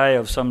earthquake a day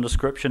of some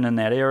description in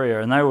that area,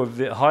 and they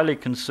were highly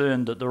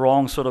concerned that the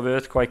wrong sort of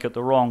earthquake at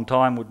the wrong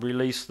time would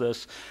release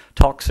this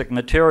toxic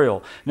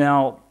material.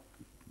 Now,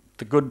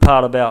 the good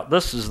part about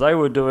this is they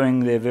were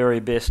doing their very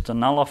best to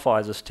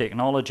nullify this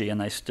technology,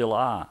 and they still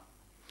are.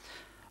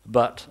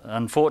 But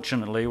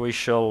unfortunately, we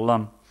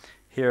shall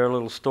hear a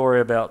little story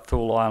about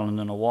Thule Island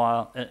in a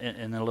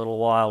little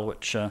while,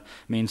 which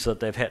means that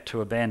they've had to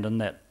abandon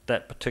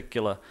that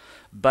particular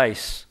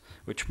base,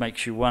 which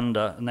makes you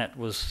wonder, and that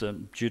was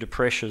due to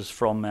pressures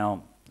from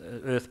our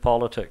Earth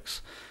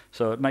politics.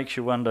 So it makes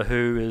you wonder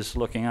who is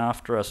looking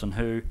after us and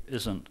who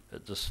isn't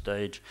at this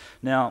stage.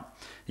 Now,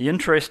 the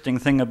interesting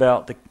thing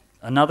about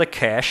another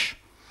cache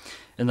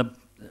in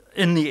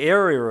the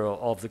area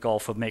of the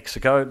Gulf of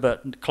Mexico,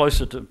 but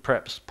closer to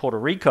perhaps Puerto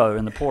Rico,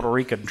 in the Puerto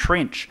Rican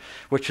Trench,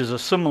 which is a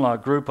similar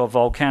group of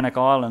volcanic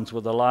islands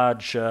with a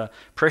large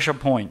pressure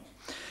point.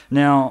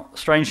 Now,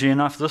 strangely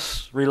enough,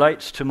 this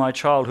relates to my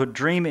childhood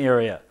dream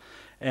area,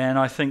 and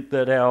I think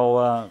that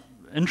our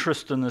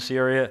interest in this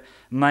area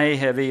may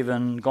have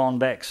even gone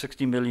back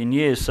 60 million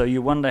years, so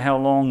you wonder how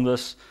long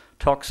this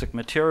toxic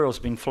material has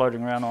been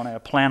floating around on our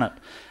planet,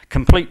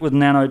 complete with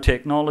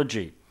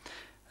nanotechnology.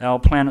 Our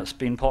planet's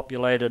been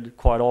populated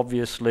quite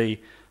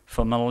obviously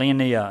for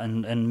millennia,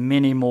 and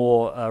many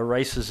more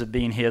races have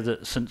been here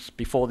since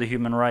before the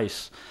human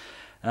race.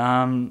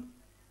 While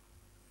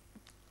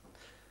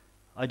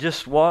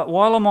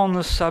I'm on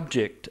this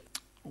subject,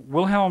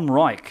 Wilhelm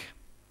Reich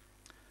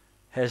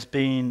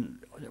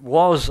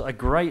was a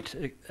great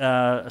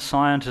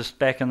scientist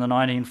back in the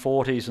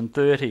 1940s and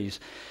 30s,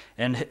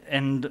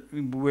 and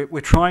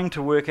we're trying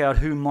to work out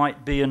who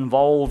might be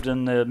involved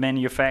in the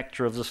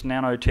manufacture of this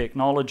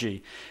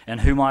nanotechnology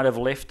and who might have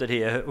left it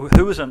here.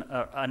 Who is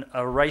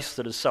a race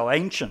that is so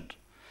ancient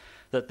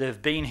that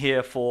they've been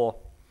here for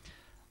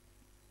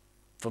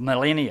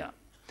millennia.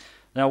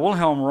 Now,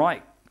 Wilhelm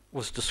Reich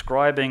was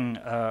describing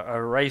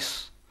a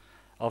race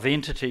of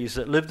entities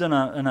that lived in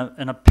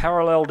a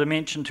parallel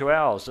dimension to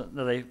ours.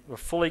 They were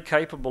fully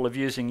capable of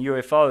using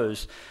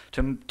UFOs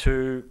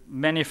to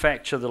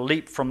manufacture the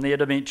leap from their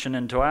dimension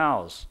into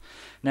ours.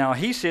 Now,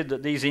 he said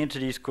that these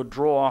entities could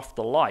draw off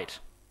the light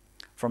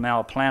from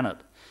our planet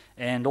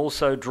and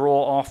also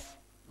draw off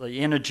the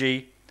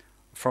energy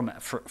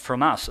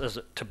from us,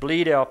 to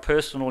bleed our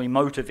personal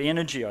emotive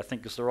energy, I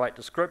think is the right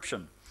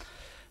description.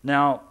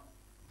 Now,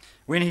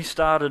 when he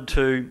started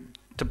to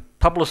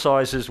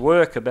publicize his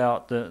work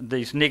about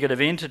these negative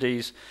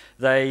entities,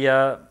 they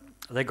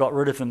got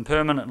rid of them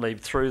permanently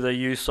through the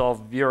use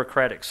of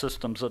bureaucratic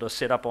systems that are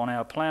set up on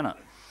our planet.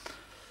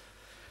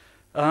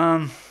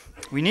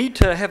 We need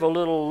to have a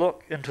little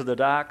look into the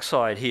dark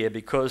side here,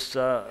 because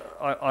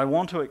I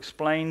want to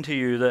explain to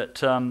you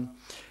that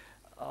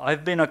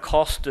I've been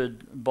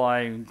accosted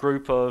by a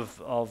group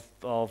of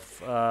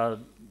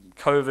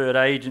covert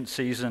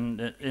agencies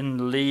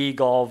in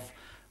league of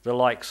the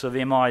likes of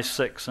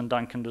MI6, and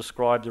Duncan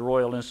described the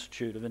Royal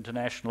Institute of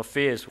International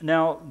Affairs.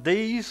 Now,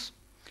 these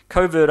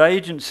covert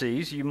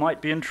agencies, you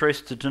might be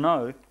interested to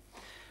know,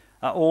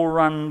 are all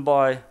run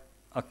by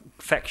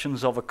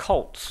factions of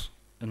occults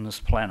in this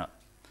planet.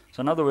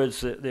 So in other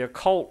words, the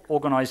occult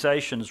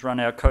organizations run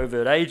our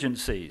covert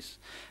agencies.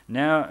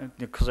 Now,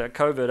 because our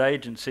covert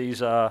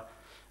agencies are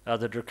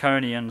the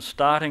draconian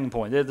starting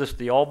point. They're just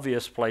the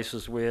obvious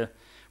places where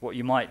what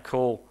you might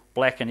call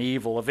black and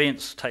evil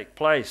events take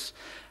place.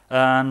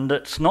 And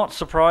it's not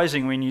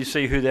surprising when you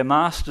see who their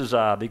masters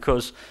are,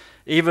 because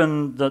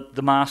even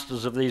the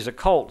masters of these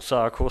occults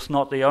are, of course,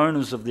 not the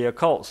owners of the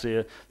occults.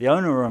 The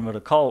owner of an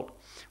occult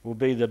will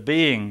be the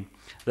being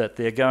that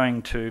they're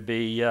going to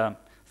be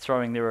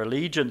throwing their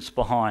allegiance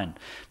behind.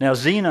 Now,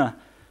 Xena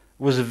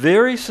was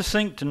very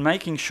succinct in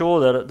making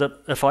sure that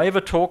if I ever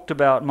talked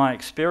about my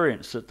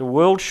experience, that the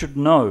world should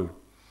know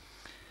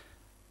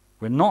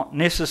we're not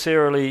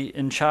necessarily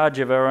in charge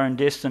of our own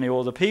destiny,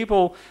 or the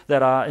people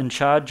that are in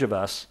charge of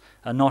us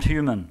are not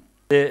human.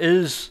 There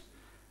is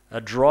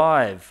a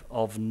drive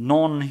of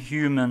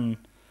non-human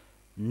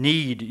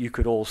need, you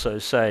could also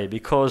say,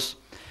 because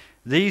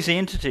these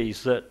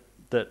entities that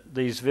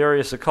these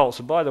various occults,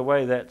 and by the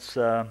way, that's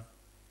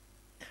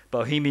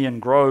Bohemian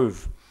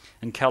Grove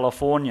in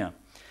California.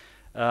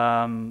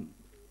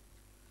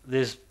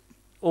 There's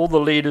all the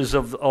leaders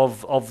of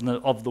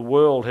the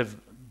world have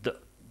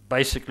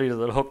basically that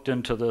are hooked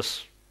into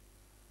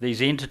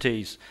these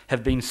entities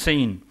have been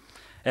seen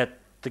at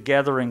the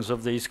gatherings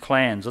of these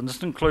clans, and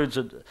this includes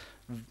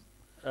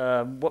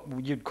what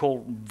you'd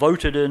call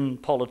voted-in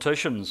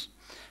politicians,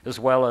 as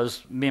well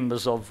as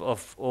members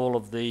of all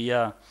of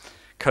the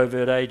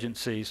covert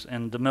agencies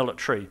and the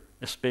military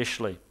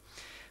especially.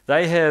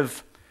 They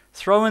have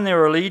thrown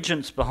their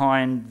allegiance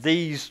behind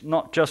these,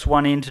 not just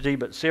one entity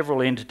but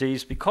several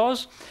entities,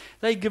 because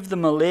they give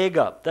them a leg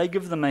up, they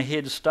give them a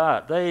head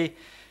start. They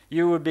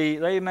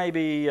may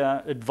be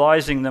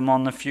advising them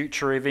on the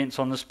future events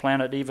on this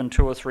planet even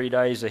 2 or 3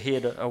 days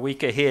ahead, a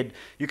week ahead.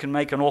 You can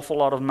make an awful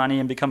lot of money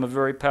and become a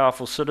very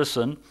powerful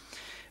citizen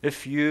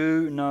if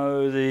you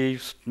know the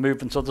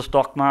movements of the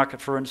stock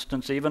market, for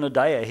instance, even a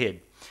day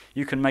ahead.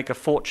 You can make a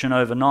fortune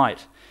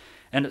overnight.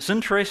 And it's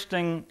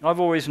interesting, I've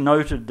always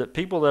noted that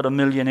people that are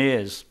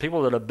millionaires,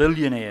 people that are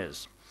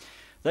billionaires,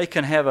 they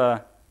can have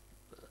a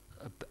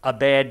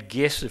bad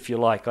guess, if you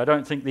like. I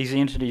don't think these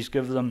entities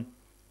give them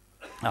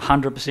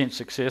 100%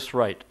 success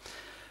rate.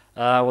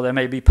 Or they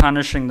may be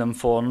punishing them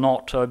for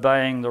not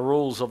obeying the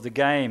rules of the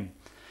game.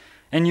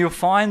 And you'll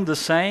find the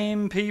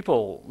same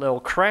people, they'll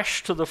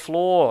crash to the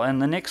floor,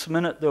 and the next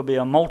minute they'll be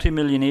a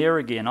multimillionaire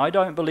again. I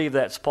don't believe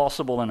that's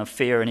possible in a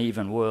fair and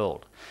even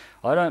world.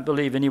 I don't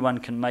believe anyone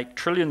can make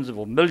trillions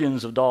or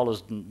millions of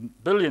dollars and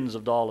billions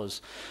of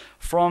dollars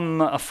from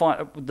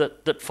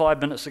that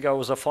 5 minutes ago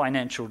was a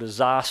financial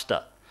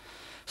disaster.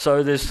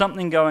 So there's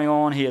something going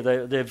on here.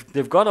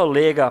 They've got a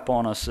leg up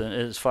on us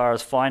as far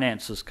as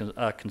finances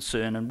are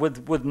concerned, and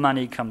with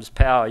money comes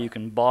power. You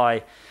can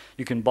buy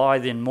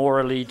then more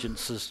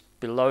allegiances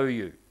below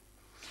you.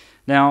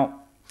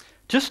 Now,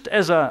 just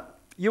as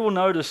you will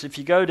notice if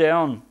you go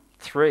down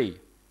 3,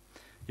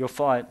 you'll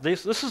find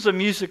this is a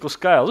musical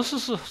scale. This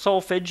is a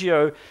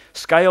solfeggio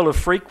scale of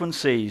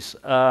frequencies,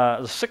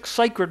 the 6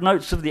 sacred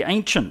notes of the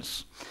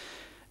ancients.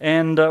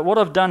 And what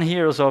I've done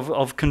here is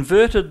I've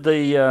converted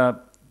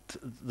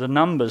the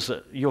numbers.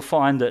 You'll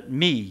find that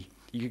mi,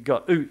 you've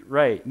got ut,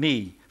 re,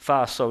 mi,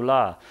 fa, sol,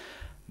 la,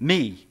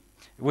 mi,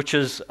 which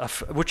is a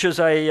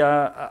frequency,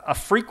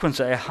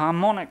 a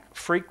harmonic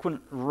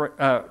frequent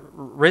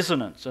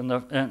resonance, and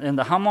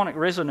the harmonic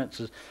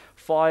resonance is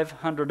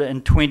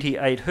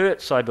 528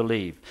 hertz, I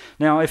believe.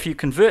 Now, if you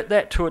convert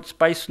that to its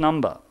base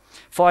number,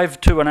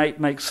 5, 2, and 8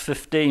 makes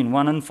 15.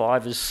 1 and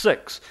 5 is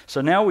 6. So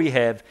now we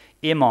have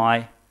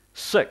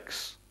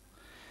MI6,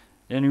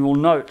 and you will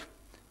note.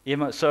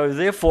 So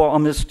therefore,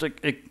 I'm just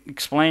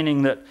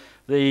explaining that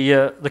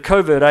the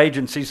covert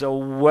agencies are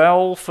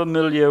well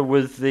familiar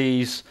with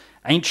these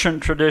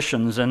ancient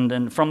traditions,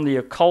 and from the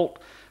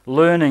occult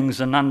learnings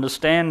and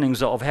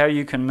understandings of how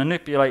you can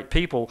manipulate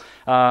people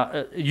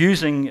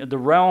using the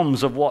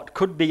realms of what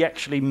could be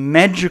actually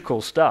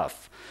magical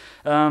stuff.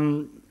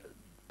 Where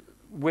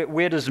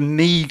does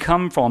me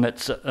come from?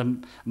 It's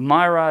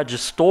Mira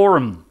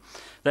Gestorum.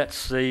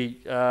 That's the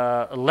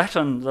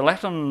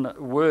Latin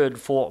word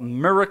for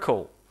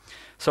miracle.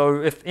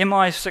 So if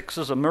MI6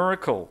 is a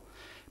miracle,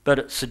 but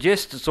it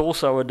suggests it's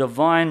also a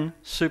divine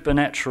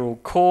supernatural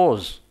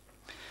cause.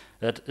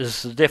 That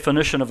is the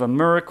definition of a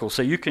miracle.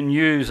 So you can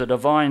use a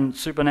divine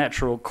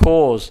supernatural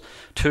cause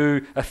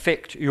to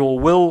affect your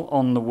will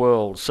on the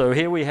world. So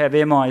here we have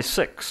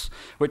MI6,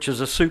 which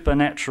is a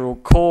supernatural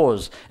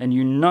cause, and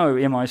you know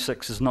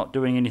MI6 is not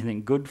doing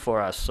anything good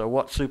for us. So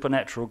what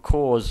supernatural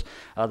cause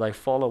are they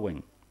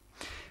following?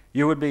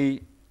 You would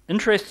be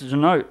interested to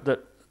note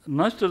that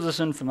most of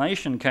this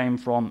information came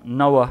from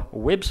Noah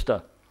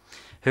Webster,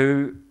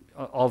 who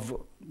of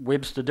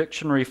Webster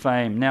Dictionary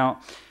fame. Now,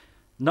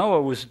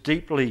 Noah was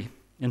deeply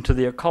into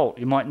the occult.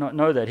 You might not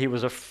know that. He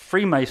was a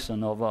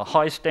Freemason of a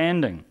high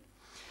standing.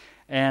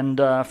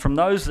 And from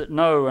those that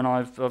know, and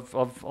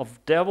I've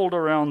dabbled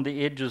around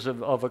the edges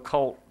of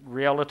occult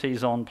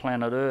realities on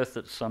planet Earth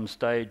at some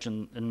stage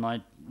in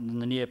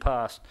the near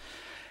past,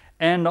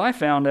 and I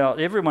found out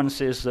everyone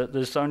says that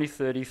there's only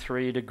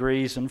 33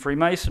 degrees in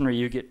Freemasonry.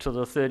 You get to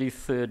the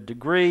 33rd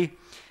degree,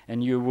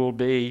 and you will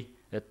be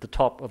at the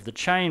top of the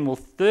chain. Well,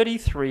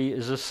 33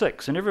 is a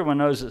 6, and everyone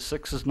knows that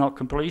 6 is not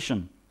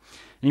completion.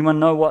 Anyone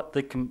know what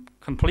the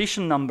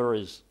completion number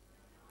is?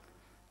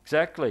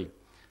 Exactly.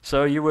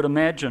 So you would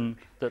imagine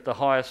that the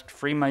highest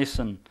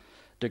Freemason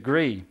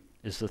degree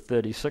is the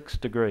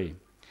 36th degree.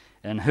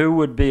 And who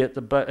would be at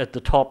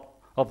the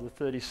top of the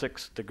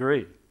 36th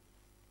degree?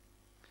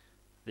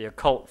 The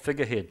occult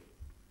figurehead,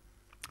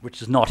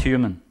 which is not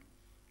human.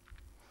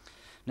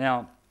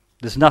 Now,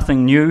 there's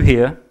nothing new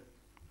here,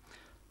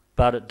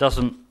 but it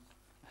doesn't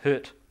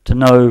hurt to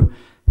know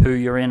who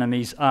your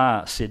enemies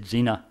are, said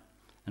Zena,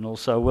 and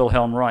also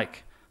Wilhelm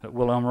Reich. But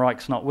Wilhelm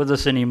Reich's not with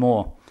us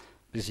anymore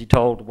because he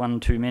told one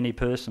too many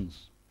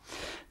persons.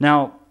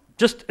 Now,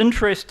 just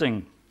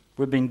interesting,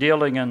 we've been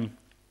dealing in,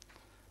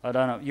 I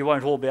don't know, you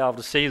won't all be able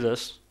to see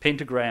this,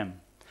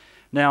 pentagram.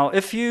 Now,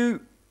 if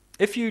you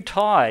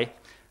tie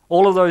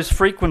all of those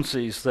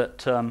frequencies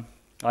that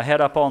I had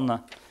up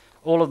on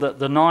all of the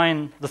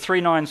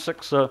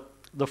 396,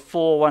 the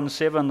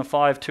 417, the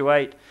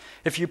 528,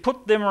 if you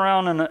put them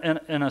around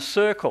in a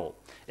circle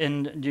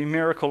in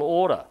numerical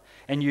order,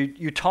 and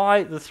you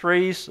tie the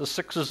 3s, the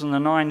 6s, and the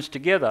 9s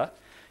together,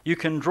 you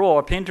can draw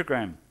a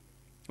pentagram,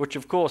 which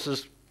of course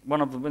is one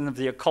of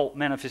the occult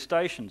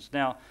manifestations.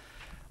 Now,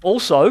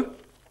 also,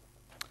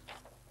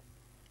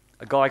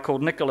 a guy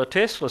called Nikola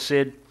Tesla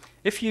said,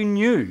 if you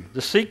knew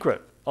the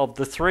secret of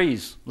the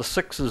 3s, the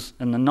 6s,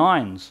 and the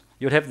 9s,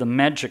 you'd have the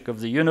magic of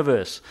the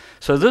universe.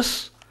 So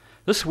this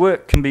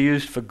work can be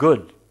used for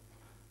good,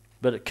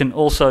 but it can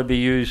also be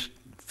used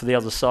for the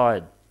other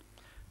side.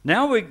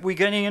 Now we're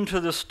getting into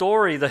the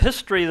story, the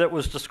history that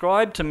was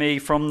described to me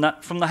from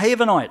the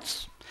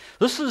Havenites.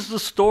 This is the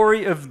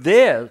story of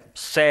their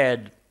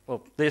sad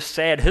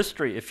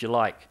history, if you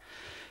like.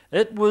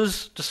 It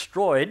was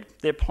destroyed,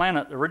 their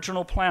planet, the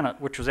original planet,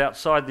 which was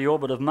outside the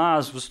orbit of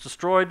Mars, was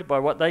destroyed by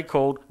what they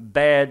called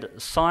bad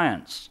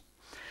science.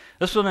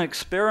 This was an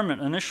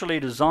experiment initially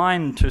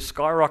designed to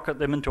skyrocket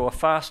them into a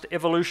fast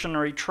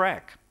evolutionary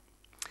track.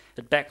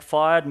 It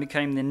backfired and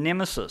became their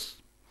nemesis.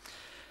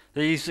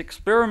 These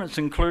experiments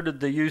included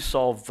the use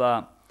of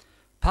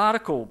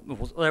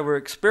they were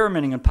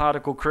experimenting in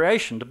particle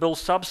creation to build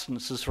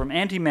substances from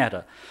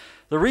antimatter.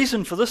 The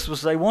reason for this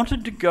was they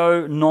wanted to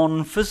go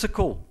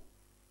non-physical.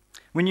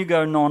 When you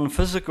go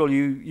non-physical,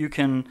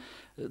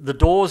 the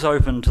doors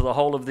open to the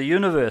whole of the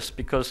universe,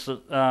 because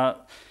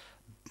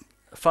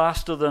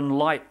faster than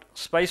light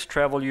space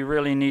travel, you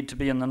really need to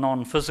be in the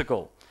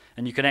non-physical.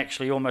 And you can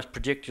actually almost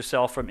project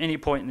yourself from any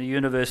point in the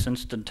universe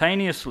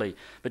instantaneously,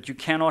 but you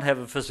cannot have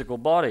a physical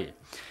body.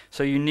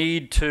 So you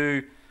need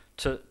to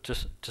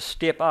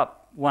step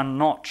up one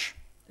notch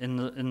in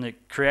the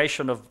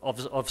creation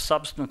of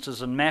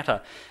substances and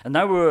matter. And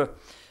they were,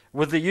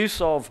 with the use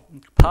of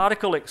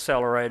particle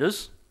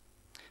accelerators,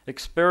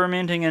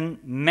 experimenting in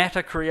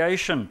matter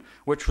creation,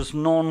 which was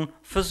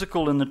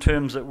non-physical in the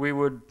terms that we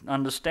would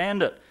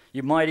understand it.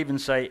 You might even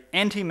say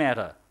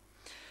antimatter.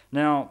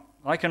 Now,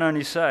 I can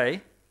only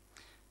say,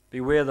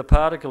 beware the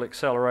particle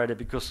accelerator,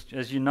 because,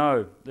 as you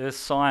know, Earth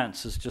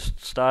science is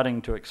just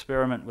starting to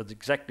experiment with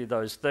exactly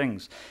those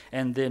things,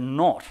 and they're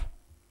not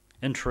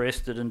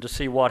interested in to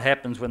see what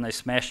happens when they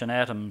smash an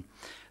atom.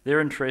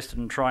 They're interested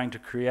in trying to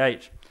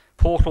create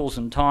portals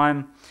in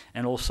time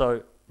and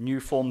also new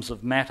forms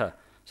of matter,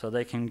 so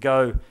they can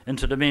go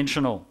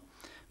interdimensional.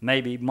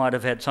 Maybe might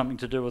have had something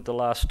to do with the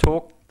last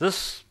talk.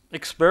 This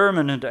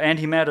experiment into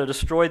antimatter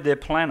destroyed their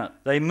planet.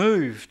 They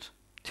moved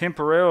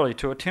temporarily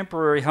to a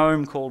temporary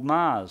home called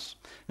Mars.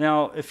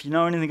 Now, if you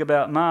know anything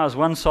about Mars,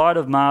 one side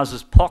of Mars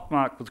is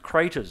pockmarked with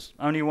craters,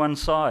 only one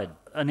side.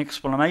 An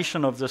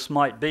explanation of this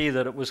might be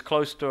that it was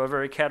close to a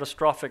very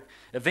catastrophic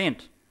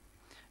event,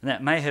 and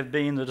that may have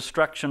been the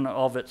destruction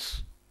of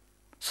its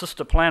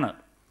sister planet.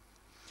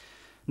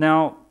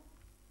 Now,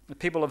 the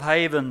people of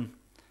Haven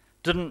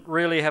didn't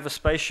really have a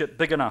spaceship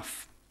big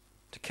enough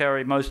to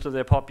carry most of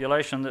their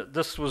population. That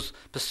this was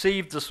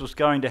perceived this was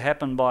going to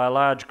happen by a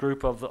large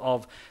group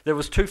of there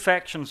was two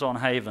factions on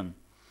Haven.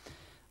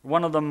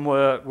 One of them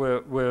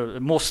were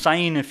more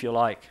sane, if you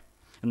like,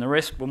 and the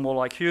rest were more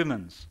like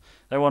humans.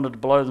 They wanted to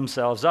blow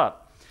themselves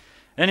up.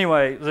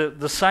 Anyway,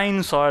 the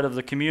sane side of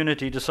the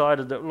community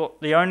decided that, look,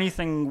 the only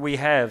thing we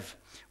have,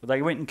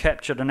 they went and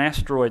captured an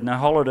asteroid and they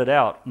hollowed it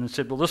out and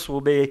said, well, this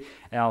will be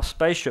our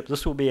spaceship,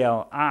 this will be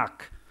our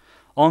ark.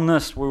 On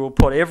this, we will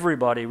put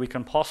everybody we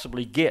can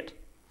possibly get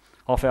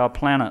off our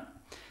planet,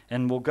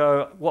 and we'll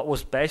go what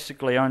was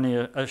basically only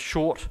a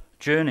short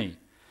journey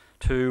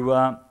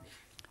to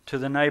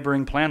the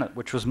neighbouring planet,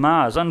 which was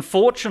Mars.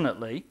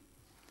 Unfortunately,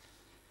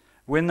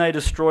 when they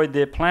destroyed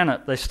their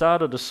planet, they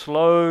started a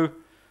slow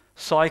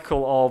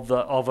cycle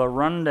of a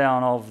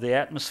rundown of the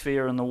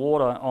atmosphere and the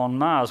water on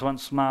Mars.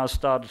 Once Mars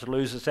started to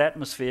lose its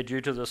atmosphere due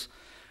to this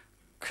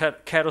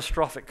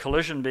catastrophic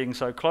collision being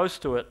so close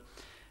to it,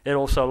 it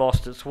also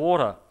lost its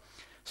water.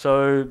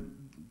 So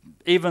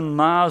even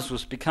Mars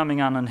was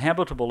becoming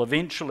uninhabitable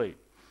eventually.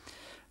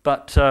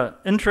 But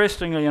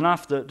interestingly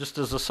enough, that just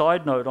as a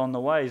side note on the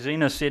way,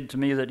 Zena said to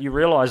me that you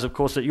realise, of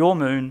course, that your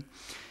moon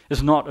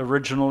is not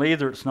original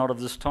either. It's not of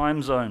this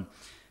time zone.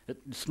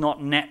 It's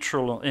not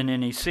natural in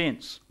any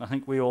sense. I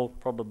think we all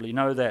probably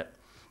know that.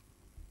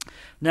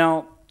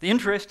 Now, the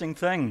interesting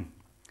thing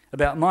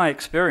about my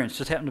experience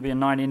just happened to be in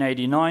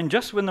 1989,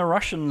 just when the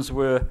Russians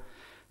were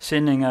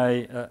sending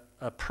a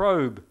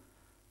probe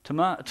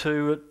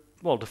to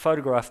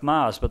photograph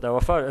Mars, but they were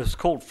it was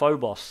called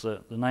Phobos,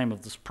 the name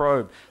of this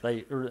probe.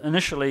 They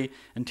initially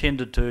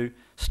intended to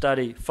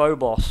study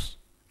Phobos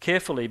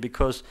carefully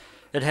because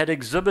it had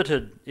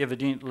exhibited,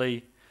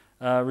 evidently,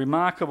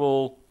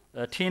 remarkable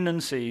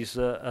tendencies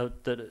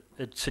that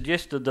it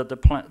suggested that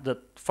that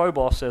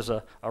Phobos as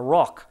a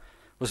rock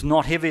was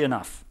not heavy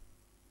enough.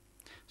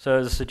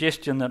 So the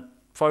suggestion that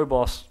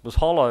Phobos was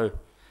hollow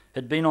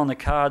had been on the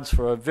cards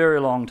for a very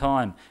long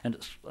time, and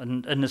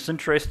it's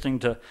interesting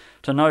to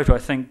note. I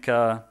think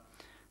the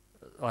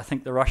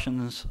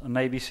Russians are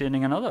maybe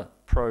sending another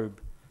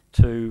probe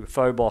to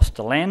Phobos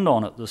to land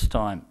on it this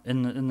time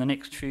in the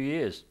next few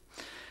years.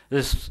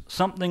 There's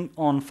something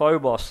on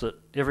Phobos that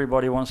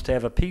everybody wants to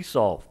have a piece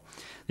of.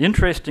 The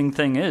interesting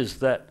thing is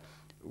that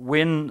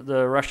when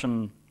the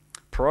Russian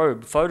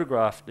probe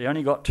photographed, they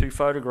only got 2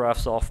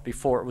 photographs off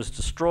before it was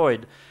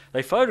destroyed.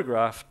 They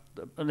photographed.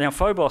 Now,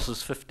 Phobos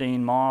is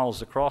 15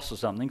 miles across or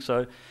something,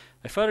 so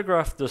they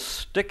photographed this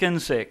stick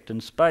insect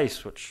in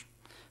space, which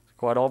is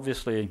quite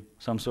obviously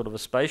some sort of a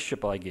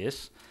spaceship, I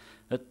guess.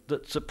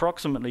 That's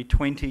approximately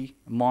 20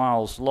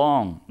 miles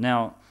long.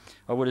 Now,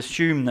 I would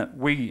assume that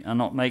we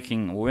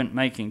weren't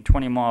making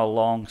 20-mile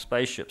long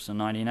spaceships in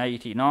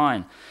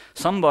 1989.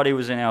 Somebody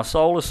was in our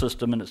solar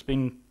system, and it's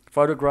been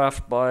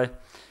photographed by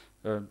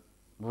a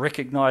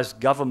recognized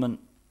government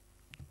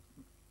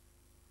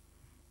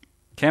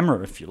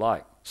camera, if you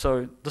like.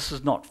 So this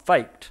is not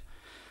faked.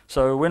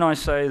 So when I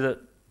say that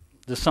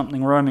there's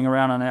something roaming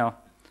around in our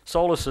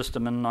solar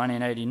system in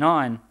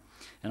 1989,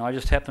 and I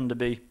just happened to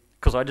be,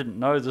 because I didn't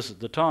know this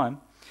at the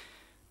time,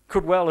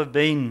 could well have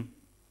been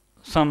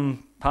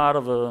some part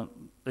of the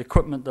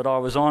equipment that I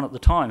was on at the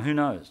time, who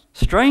knows.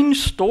 Strange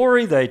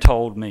story they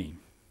told me,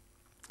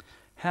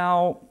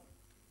 how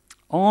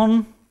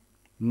on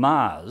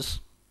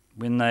Mars,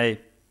 when they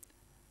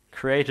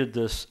created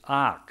this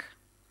ark,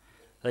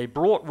 they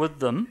brought with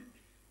them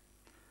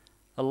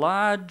a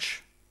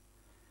large,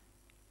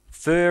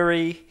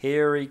 furry,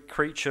 hairy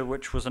creature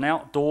which was an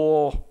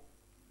outdoor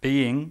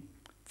being,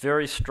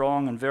 very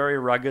strong and very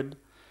rugged,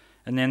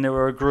 and then there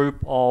were a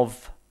group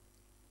of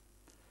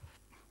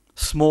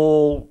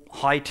small,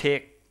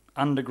 high-tech,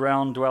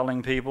 underground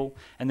dwelling people,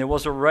 and there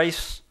was a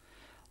race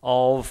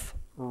of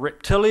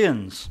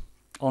reptilians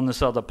on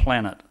this other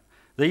planet.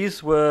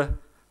 These were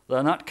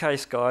the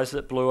nutcase guys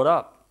that blew it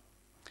up.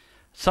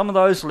 Some of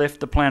those left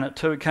the planet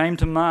too, came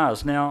to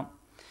Mars. Now,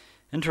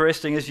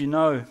 interesting, as you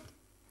know,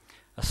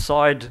 a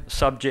side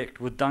subject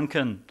with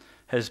Duncan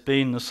has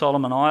been the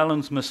Solomon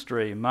Islands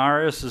mystery,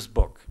 Marius's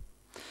book.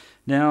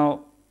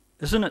 Now,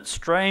 isn't it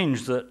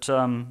strange that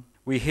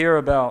we hear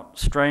about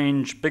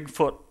strange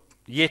Bigfoot,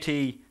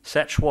 Yeti,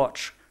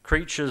 Sasquatch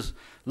creatures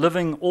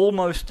living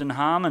almost in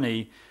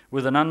harmony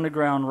with an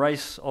underground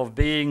race of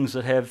beings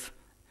that have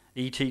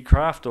ET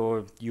craft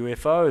or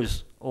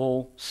UFOs,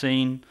 all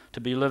seen to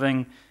be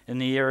living in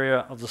the area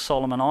of the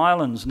Solomon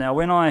Islands. Now,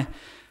 when I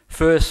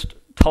first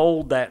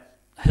told that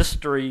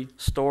history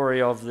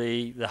story of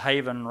the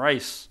Haven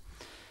race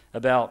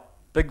about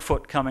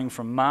Bigfoot coming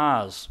from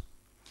Mars,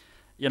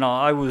 you know,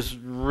 I was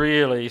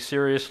really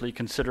seriously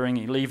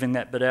considering leaving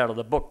that bit out of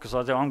the book, because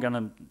I thought I'm going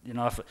to, you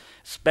know, if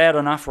it's bad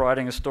enough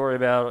writing a story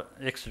about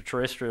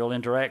extraterrestrial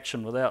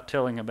interaction without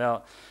telling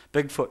about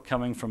Bigfoot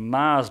coming from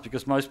Mars,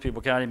 because most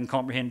people can't even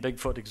comprehend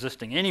Bigfoot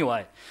existing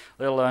anyway,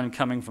 let alone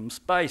coming from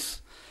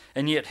space.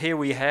 And yet here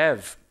we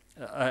have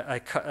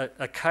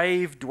a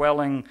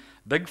cave-dwelling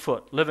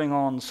Bigfoot living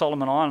on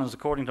Solomon Islands,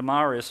 according to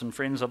Marius and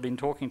friends I've been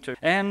talking to.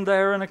 And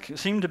they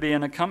seem to be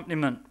an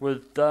accompaniment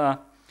with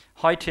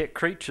high-tech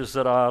creatures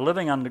that are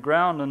living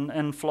underground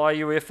and fly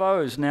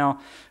UFOs. Now,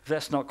 if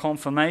that's not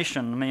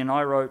confirmation, I mean,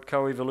 I wrote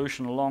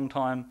Coevolution a long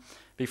time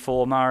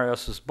before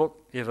Marius's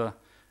book ever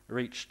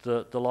reached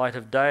the light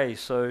of day,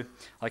 so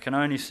I can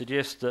only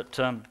suggest that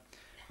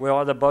we're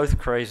either both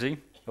crazy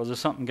or there's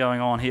something going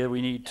on here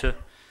we need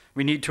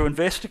to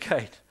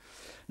investigate.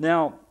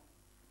 Now,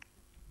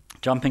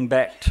 jumping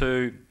back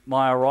to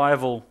my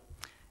arrival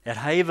at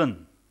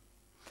Haven,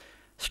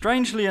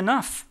 strangely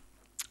enough,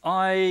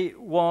 I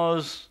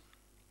was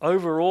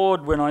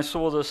overawed when I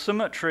saw the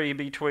symmetry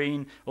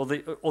between, or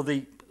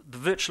the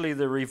virtually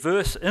the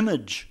reverse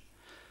image.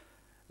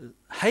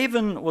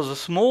 Haven was a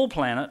small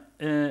planet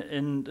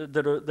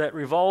that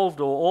revolved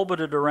or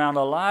orbited around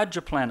a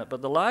larger planet,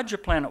 but the larger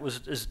planet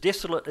was as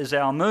desolate as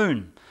our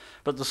moon,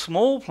 but the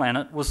small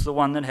planet was the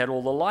one that had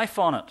all the life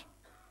on it,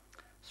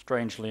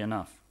 strangely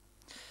enough.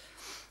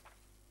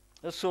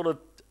 That's sort of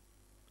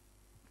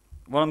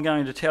what I'm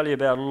going to tell you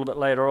about a little bit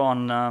later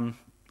on.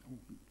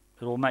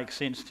 It'll make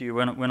sense to you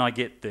when I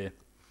get there.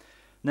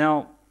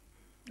 Now,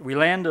 we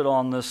landed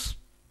on this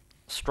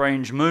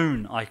strange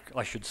moon,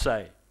 I should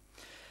say.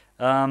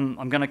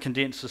 I'm going to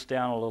condense this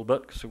down a little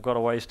bit because we've got a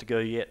ways to go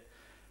yet.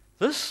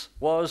 This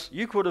was,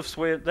 you could have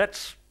sworn,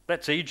 that's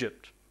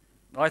Egypt.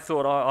 I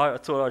thought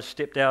I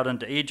stepped out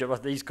into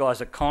Egypt. These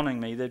guys are conning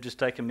me. They've just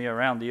taken me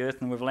around the earth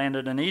and we've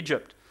landed in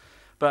Egypt.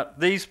 But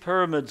these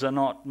pyramids are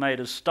not made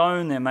of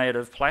stone. They're made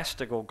of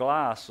plastic or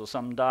glass or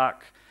some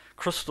dark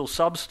crystal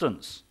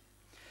substance.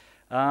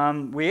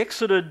 We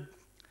exited,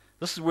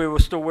 this is where we're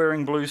still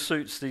wearing blue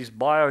suits, these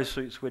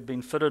biosuits we'd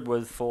been fitted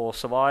with for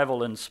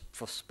survival and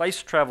for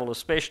space travel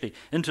especially,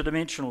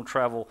 interdimensional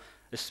travel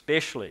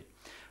especially.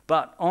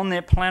 But on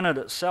their planet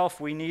itself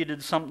we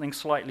needed something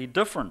slightly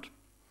different.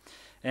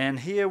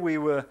 And here we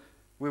were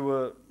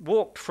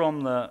walked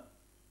from the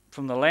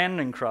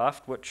landing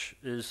craft, which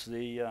is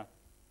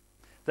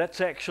that's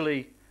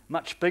actually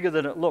much bigger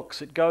than it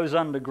looks. It goes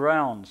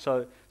underground,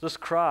 so this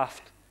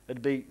craft,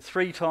 it'd be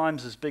 3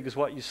 times as big as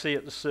what you see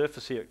at the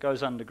surface here. It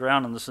goes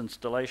underground in this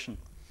installation.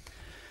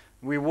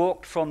 We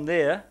walked from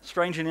there.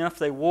 Strangely enough,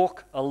 they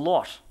walk a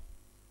lot.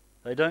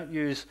 They don't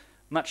use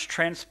much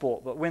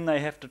transport, but when they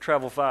have to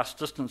travel vast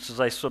distances,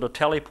 they sort of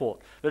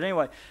teleport. But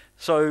anyway,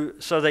 so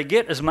they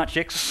get as much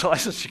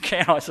exercise as you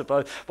can, I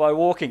suppose, by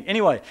walking.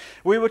 Anyway,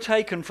 we were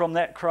taken from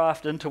that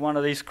craft into one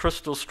of these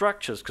crystal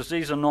structures, because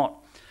these are not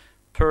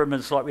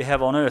pyramids like we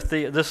have on Earth.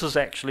 This is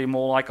actually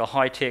more like a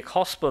high-tech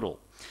hospital.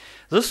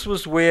 This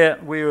was where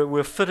we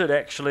were fitted,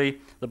 actually,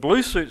 the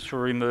blue suits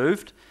were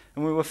removed,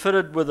 and we were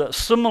fitted with a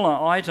similar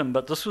item,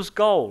 but this was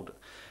gold,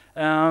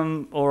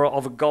 or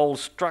of a gold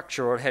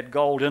structure, or it had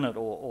gold in it,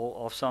 or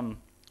of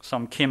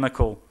some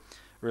chemical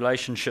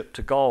relationship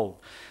to gold.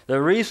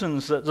 The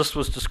reasons that this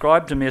was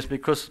described to me is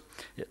because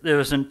there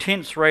is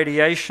intense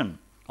radiation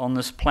on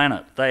this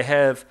planet. They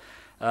have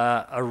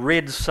a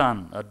red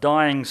sun, a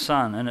dying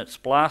sun, and it's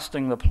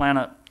blasting the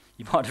planet.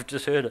 You might have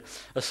just heard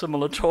a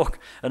similar talk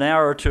an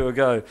hour or two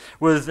ago,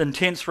 with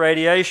intense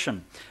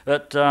radiation.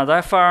 But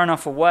they're far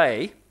enough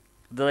away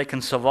that they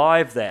can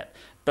survive that.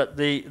 But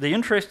the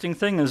interesting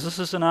thing is, this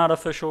is an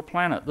artificial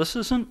planet. This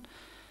isn't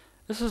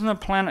a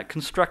planet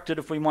constructed,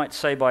 if we might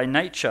say, by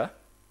nature.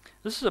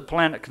 This is a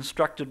planet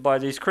constructed by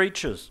these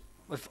creatures.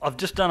 I've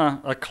just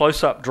done a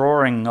close-up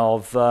drawing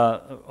of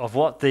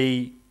what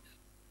the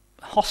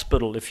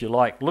hospital, if you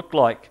like, looked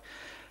like.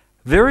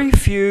 Very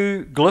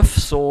few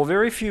glyphs or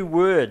very few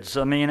words.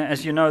 I mean,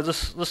 as you know,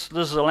 this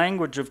is a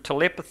language of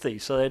telepathy,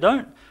 so they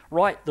don't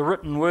write the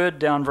written word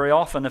down very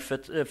often. If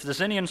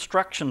there's any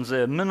instructions,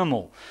 they're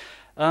minimal.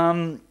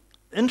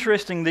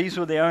 Interesting, these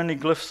were the only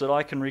glyphs that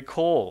I can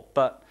recall,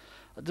 but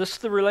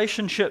just the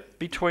relationship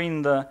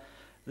between the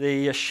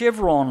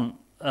chevron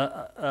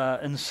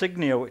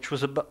insignia, which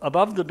was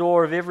above the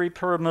door of every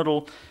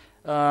pyramidal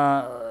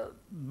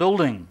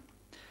building.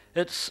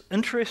 It's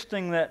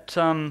interesting that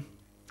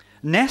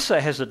NASA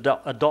has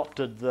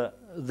adopted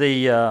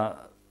the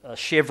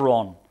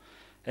chevron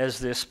as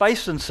their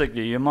space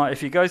insignia. You might,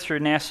 if you go through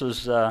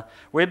NASA's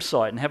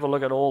website and have a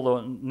look at all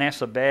the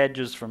NASA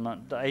badges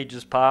from the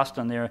ages past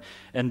and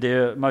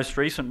their most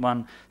recent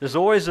one, there's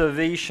always a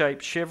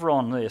V-shaped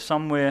chevron there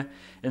somewhere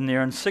in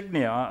their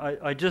insignia.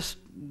 I just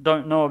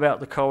don't know about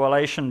the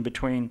correlation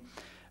between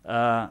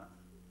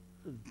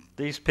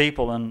these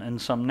people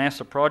and some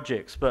NASA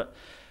projects, but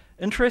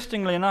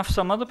interestingly enough,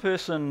 some other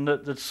person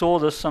that saw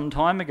this some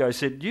time ago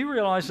said, do you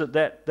realize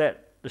that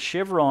the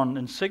chevron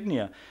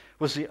insignia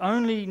was the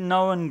only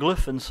known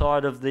glyph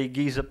inside of the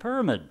Giza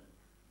pyramid?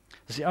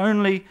 It's the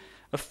only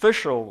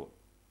official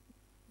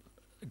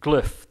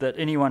glyph that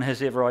anyone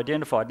has ever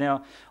identified.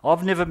 Now,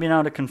 I've never been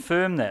able to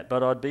confirm that,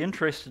 but I'd be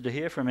interested to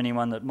hear from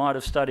anyone that might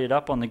have studied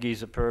up on the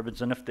Giza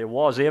pyramids, and if there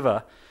was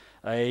ever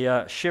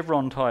a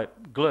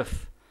chevron-type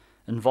glyph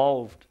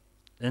involved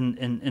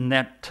in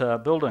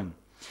that building.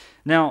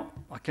 Now,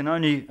 I can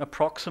only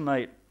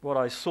approximate what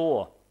I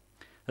saw.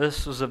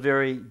 This was a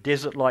very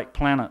desert-like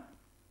planet,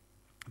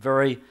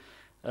 very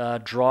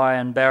dry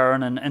and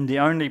barren, and the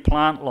only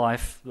plant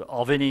life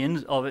of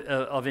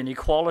any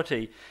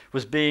quality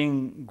was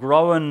being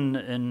grown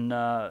in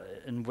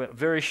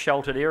very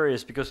sheltered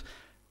areas, because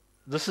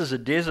this is a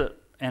desert,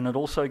 and it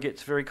also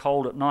gets very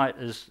cold at night,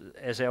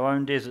 as our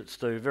own deserts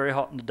do. Very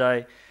hot in the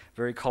day,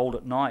 very cold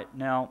at night.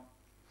 Now,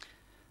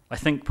 I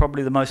think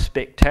probably the most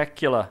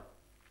spectacular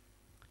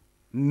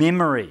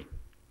memory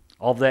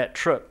of that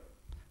trip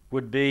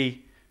would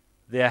be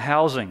their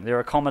housing, their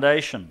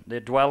accommodation,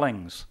 their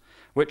dwellings,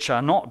 which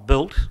are not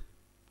built,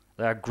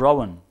 they are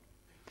grown.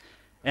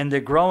 And they're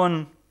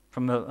grown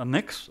from a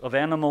mix of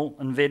animal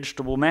and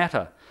vegetable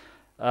matter.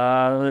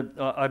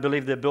 I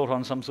believe they're built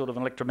on some sort of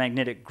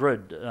electromagnetic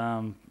grid.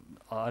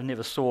 I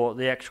never saw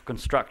the actual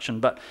construction,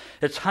 but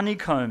it's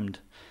honeycombed.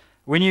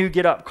 When you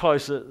get up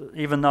close,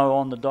 even though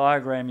on the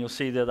diagram you'll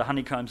see that the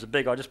honeycombs are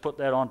big, I just put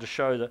that on to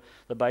show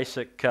the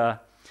basic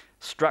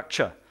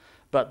structure.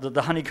 But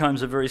the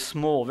honeycombs are very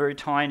small, very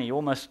tiny,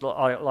 almost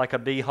like a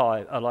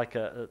beehive, like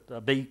a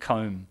bee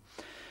comb.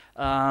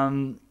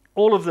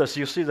 All of this,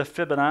 you'll see the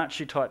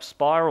Fibonacci type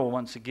spiral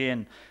once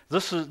again.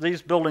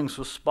 These buildings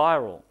were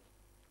spiral.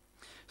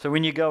 So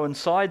when you go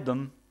inside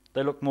them,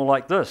 they look more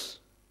like this.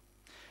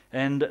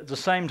 And at the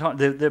same time,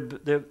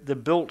 they're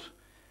built,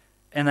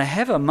 and they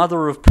have a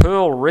mother of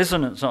pearl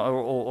resonance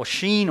or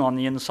sheen on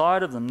the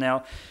inside of them.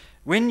 Now,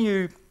 when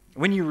you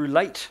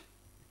relate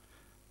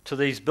to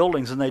these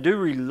buildings, and they do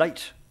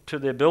relate to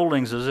their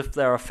buildings as if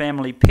they're a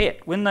family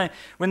pet, when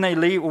they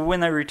leave or when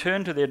they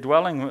return to their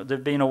dwelling,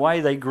 they've been away,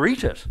 they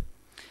greet it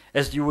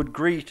as you would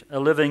greet a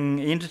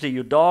living entity,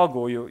 your dog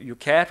or your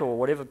cat or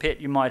whatever pet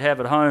you might have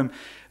at home.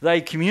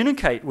 They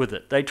communicate with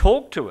it, they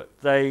talk to it,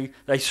 they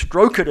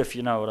stroke it, if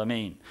you know what I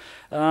mean.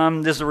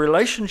 There's a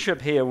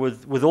relationship here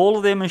with all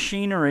of their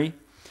machinery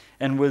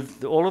and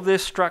with all of their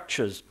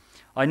structures.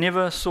 I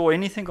never saw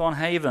anything on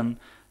Haven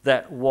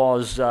that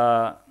was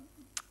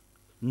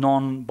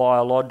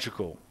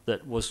non-biological,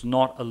 that was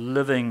not a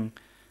living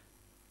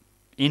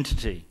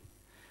entity.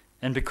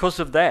 And because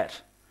of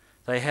that,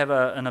 they have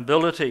an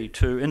ability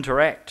to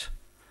interact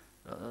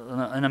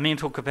in a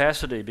mental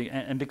capacity.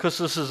 And because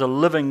this is a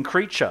living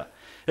creature,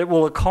 it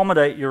will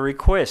accommodate your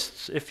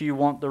requests. If you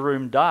want the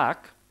room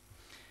dark,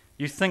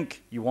 you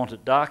think you want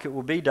it dark, it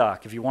will be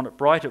dark. If you want it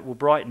bright, it will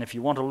brighten. If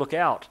you want to look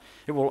out,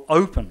 it will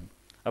open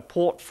a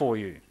port for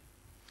you.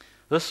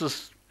 This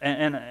is,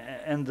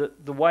 and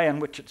the way in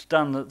which it's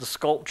done, the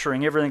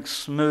sculpturing, everything's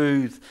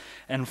smooth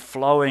and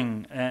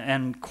flowing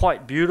and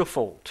quite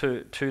beautiful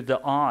to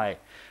the eye.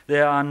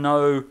 There are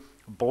no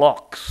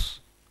blocks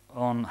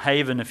on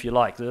Haven, if you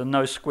like. There are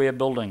no square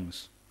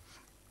buildings.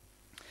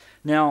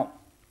 Now,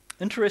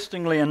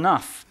 interestingly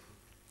enough,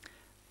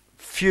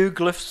 few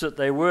glyphs that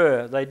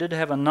they did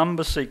have a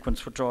number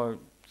sequence, which I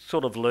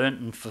sort of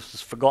learnt and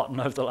forgotten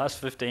over the last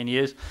 15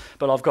 years,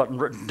 but I've gotten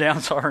written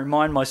down, so I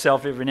remind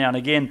myself every now and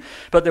again.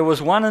 But there was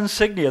one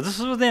insignia. This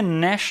is their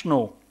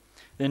national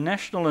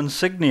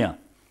insignia,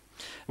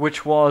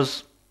 which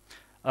was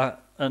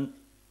an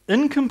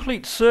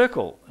incomplete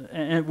circle,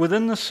 and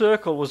within the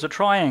circle was a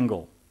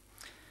triangle.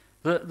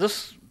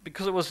 This,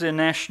 because it was their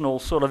national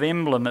sort of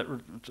emblem, it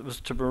was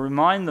to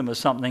remind them of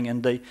something,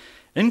 and the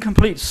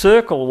incomplete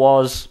circle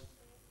was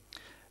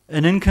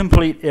an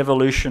incomplete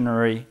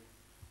evolutionary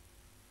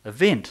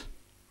event.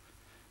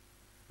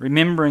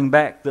 Remembering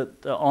back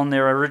that on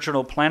their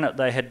original planet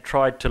they had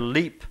tried to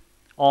leap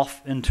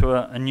off into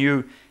a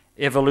new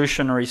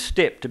evolutionary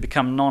step to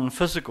become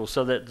non-physical,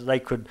 so that they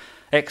could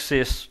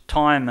access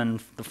time in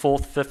the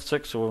 4th, 5th,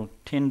 6th or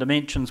 10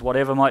 dimensions,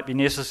 whatever might be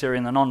necessary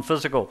in the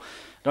non-physical.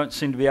 Don't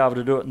seem to be able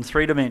to do it in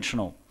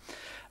 3-dimensional.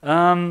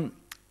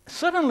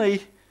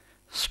 Suddenly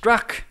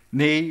struck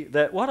me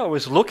that what I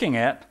was looking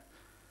at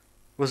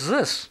was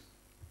this,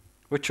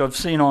 which I've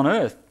seen on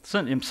Earth.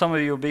 Some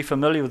of you will be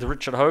familiar with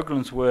Richard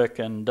Hoagland's work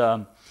and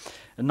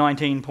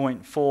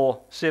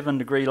 19.47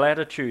 degree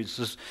latitudes.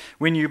 Is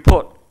when you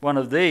put one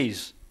of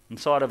these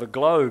inside of a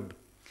globe,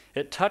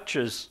 it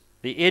touches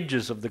the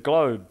edges of the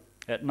globe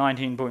at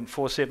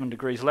 19.47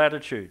 degrees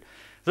latitude.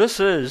 This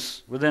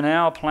is, within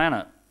our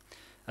planet,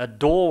 a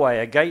doorway,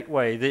 a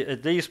gateway.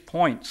 At these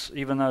points,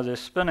 even though they're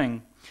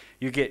spinning,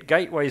 you get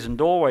gateways and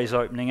doorways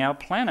opening. Our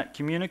planet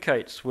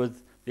communicates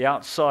with the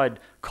outside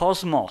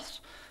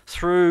cosmos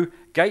through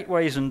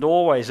gateways and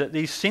doorways at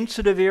these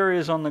sensitive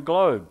areas on the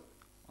globe,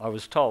 I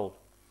was told.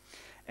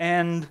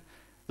 And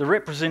the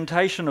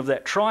representation of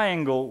that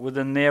triangle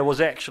within there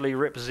was actually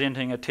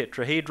representing a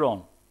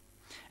tetrahedron.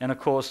 And of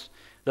course,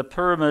 the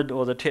pyramid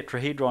or the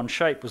tetrahedron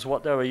shape was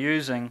what they were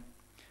using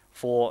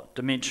for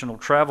dimensional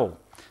travel.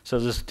 So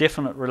there's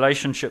definite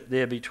relationship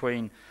there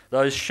between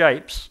those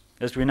shapes.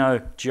 As we know,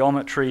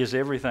 geometry is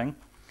everything.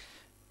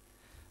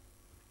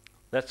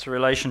 That's the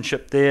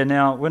relationship there.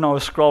 Now, when I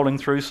was scrolling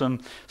through some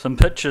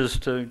pictures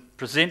to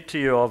present to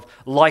you of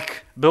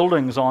like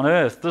buildings on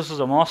Earth, this is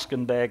a mosque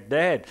in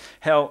Baghdad.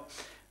 How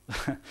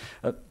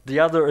the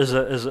other is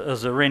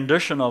a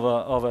rendition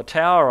of a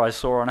tower I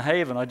saw on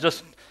Haven.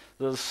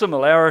 The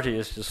similarity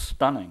is just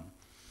stunning.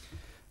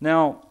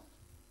 Now,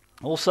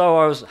 Also,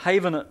 I was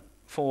having it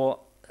for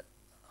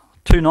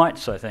 2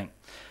 nights, I think.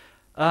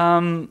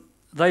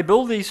 They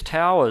build these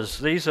towers.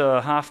 These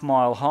are ½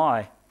 mile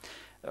high,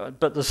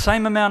 but the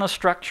same amount of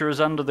structure is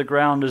under the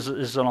ground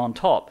as on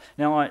top.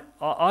 Now,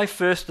 I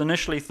first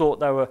initially thought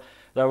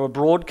they were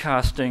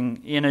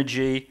broadcasting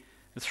energy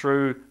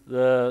through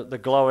the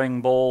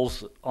glowing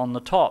balls on the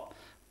top,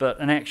 but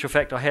in actual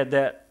fact, I had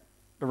that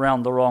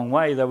around the wrong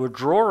way. They were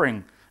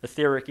drawing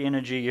etheric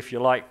energy, if you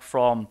like,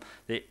 from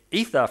the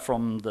ether,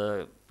 from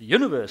the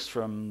universe,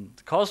 from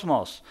the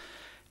cosmos,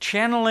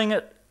 channeling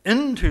it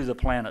into the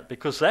planet,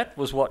 because that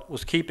was what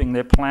was keeping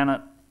their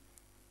planet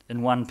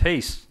in one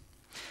piece.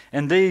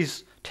 And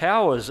these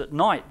towers at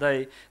night,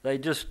 they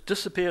just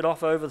disappeared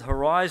off over the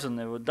horizon.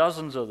 There were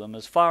dozens of them,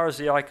 as far as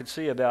the eye could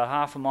see, about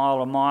half a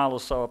mile or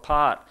so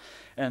apart.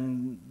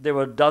 And there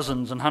were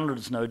dozens and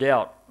hundreds, no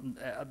doubt.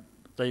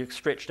 They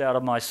stretched out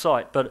of my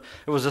sight. But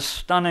it was a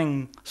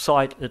stunning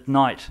sight at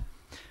night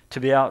to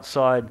be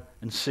outside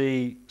and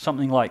see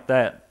something like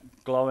that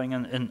glowing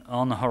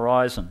on the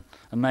horizon.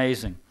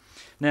 Amazing.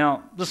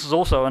 Now, this is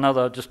also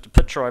just a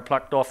picture I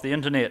plucked off the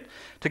internet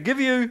to give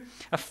you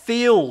a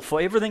feel for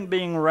everything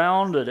being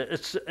rounded.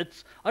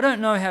 I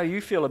don't know how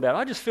you feel about it.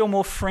 I just feel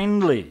more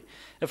friendly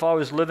if I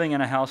was living in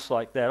a house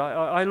like that.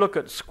 I look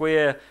at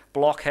square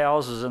block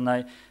houses, and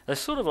they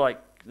sort of like,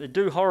 they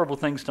do horrible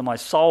things to my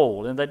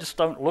soul, and they just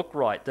don't look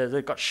right.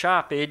 They've got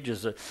sharp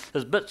edges.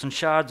 There's bits and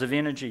shards of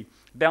energy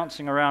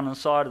bouncing around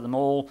inside of them,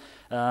 all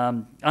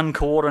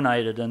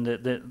uncoordinated, and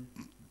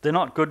they're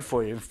not good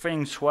for you.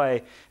 Feng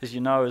Shui, as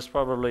you know, is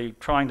probably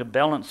trying to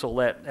balance all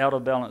that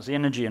out-of-balance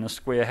energy in a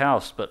square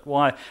house. But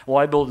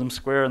why build them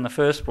square in the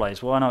first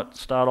place? Why not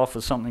start off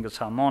with something that's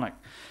harmonic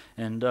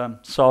and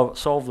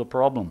solve the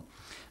problem?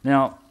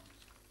 Now,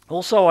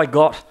 also I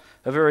got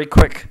a very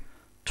quick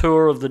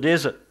tour of the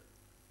desert.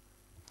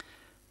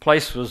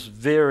 Place was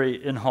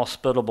very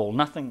inhospitable.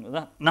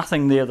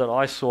 Nothing there that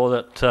I saw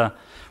that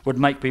would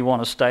make me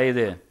want to stay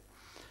there.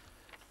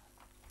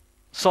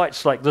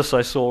 Sites like this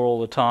I saw all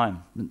the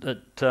time,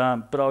 but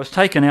I was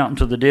taken out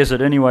into the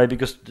desert anyway,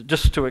 because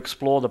just to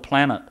explore the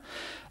planet.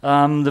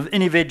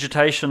 Any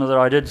vegetation that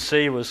I did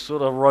see was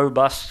sort of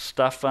robust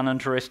stuff,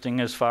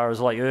 uninteresting as far as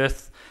like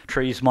earth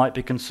trees might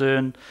be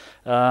concerned.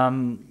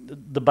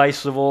 The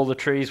base of all the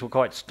trees were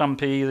quite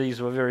stumpy.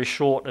 These were very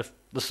short, if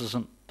this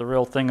isn't the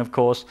real thing, of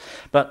course.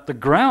 But the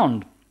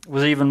ground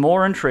was even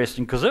more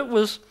interesting, because it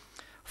was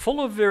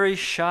full of very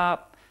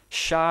sharp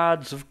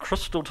shards of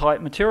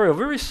crystal-type material,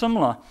 very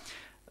similar,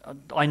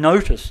 I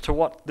noticed, to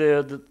what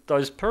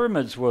those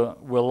pyramids were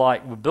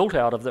built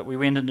out of, that we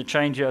went in to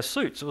change our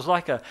suits. It was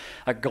like a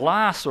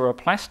glass or a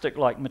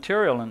plastic-like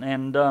material,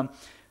 and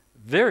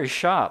very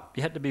sharp.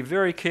 You had to be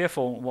very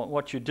careful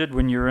what you did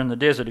when you were in the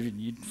desert. If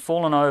you'd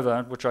fallen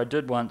over, which I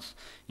did once,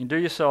 you do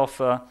yourself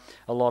a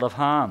lot of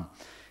harm.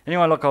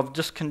 Anyway, look, I've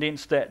just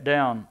condensed that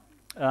down.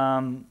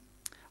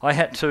 I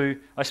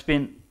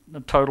spent a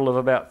total of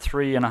about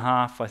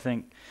 3.5, I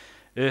think,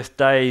 Earth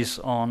days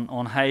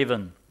on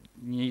Haven.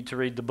 You need to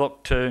read the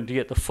book to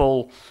get the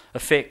full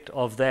effect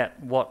of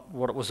that, what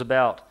it was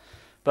about.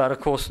 But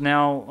of course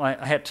now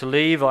I had to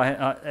leave.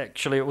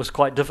 Actually, it was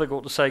quite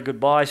difficult to say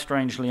goodbye,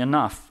 strangely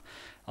enough.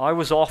 I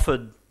was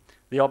offered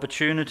the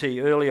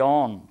opportunity early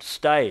on to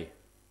stay.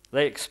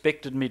 They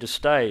expected me to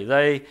stay.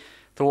 They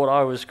thought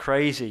I was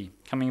crazy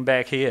coming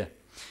back here.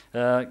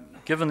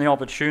 Given the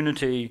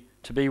opportunity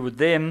to be with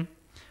them,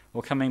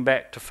 or coming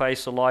back to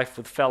face a life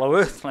with fellow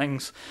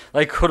earthlings,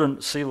 they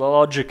couldn't see the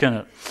logic in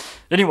it.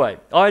 Anyway,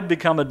 I'd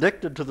become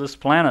addicted to this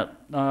planet.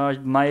 I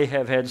may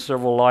have had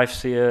several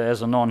lives here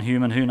as a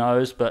non-human, who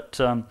knows, but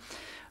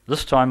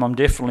this time I'm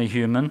definitely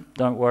human,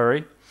 don't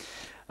worry.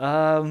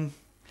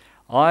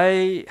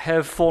 I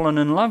have fallen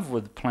in love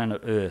with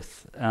planet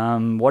Earth.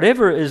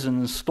 Whatever is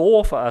in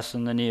store for us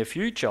in the near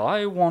future,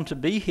 I want to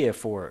be here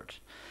for it.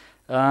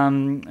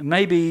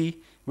 Maybe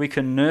we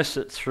can nurse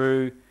it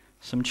through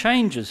some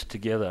changes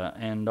together,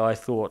 and I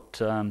thought,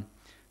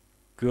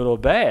 good or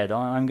bad,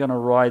 I'm going to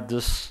ride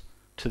this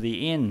to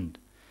the end.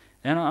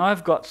 And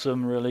I've got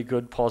some really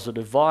good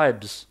positive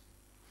vibes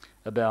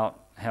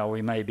about how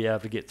we may be able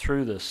to get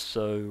through this.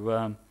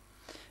 So,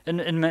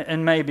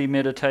 and maybe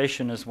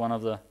meditation is one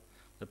of the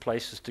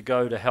places to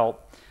go to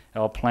help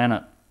our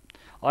planet.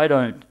 I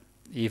don't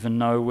even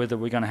know whether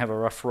we're going to have a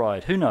rough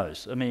ride. Who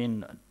knows? I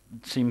mean,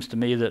 it seems to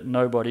me that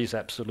nobody's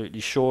absolutely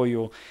sure.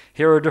 You'll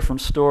hear a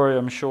different story,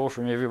 I'm sure,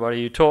 from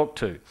everybody you talk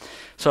to.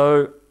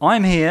 So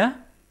I'm here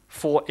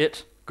for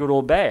it, good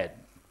or bad.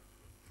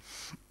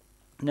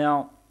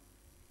 Now,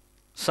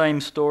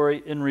 same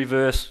story in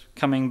reverse,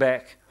 coming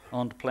back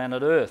onto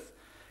planet Earth.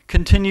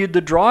 Continued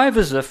the drive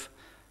as if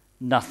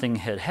nothing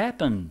had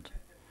happened.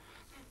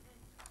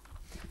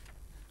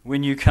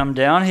 When you come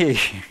down here,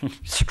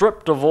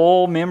 stripped of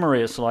all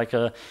memory. It's like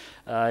the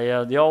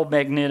old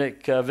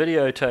magnetic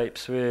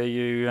videotapes where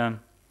you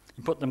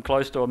You put them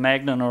close to a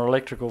magnet or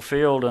electrical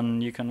field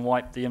and you can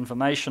wipe the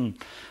information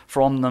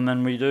from them,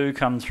 and we do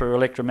come through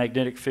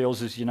electromagnetic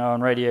fields, as you know,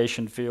 and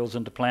radiation fields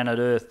into planet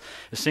Earth.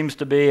 It seems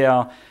to be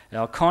our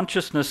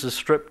consciousness is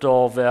stripped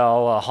of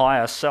our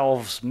higher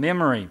self's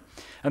memory.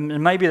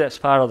 And maybe that's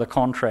part of the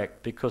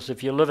contract, because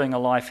if you're living a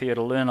life here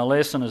to learn a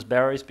lesson, as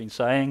Barry's been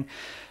saying,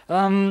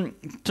 to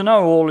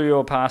know all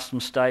your past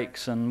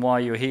mistakes and why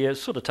you're here, it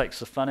sort of takes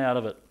the fun out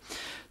of it.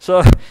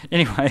 So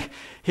anyway,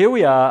 here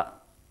we are,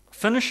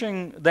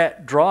 finishing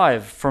that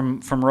drive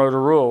from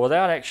Rotorua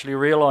without actually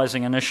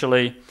realizing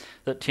initially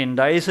that 10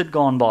 days had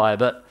gone by.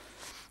 But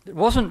it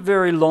wasn't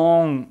very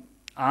long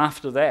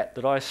after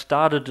that I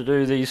started to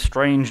do these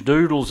strange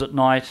doodles at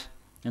night,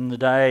 in the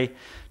day.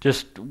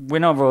 Just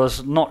whenever I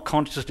was not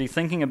consciously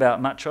thinking about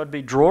much, I'd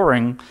be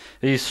drawing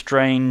these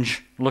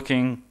strange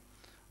looking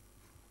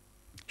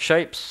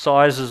shapes,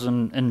 sizes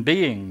and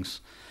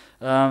beings,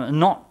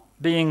 not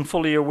being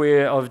fully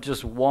aware of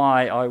just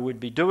why I would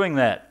be doing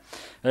that.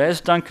 But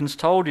as Duncan's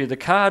told you, the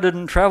car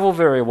didn't travel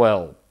very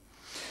well.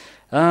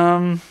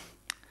 I'm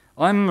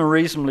a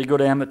reasonably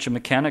good amateur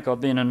mechanic. I've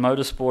been in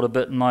motorsport a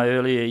bit in my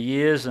earlier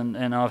years, and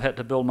I've had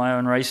to build my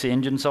own race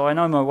engine, so I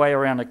know my way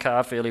around a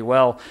car fairly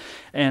well.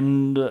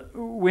 And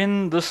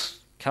when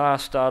this car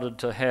started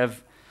to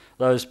have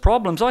those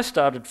problems, I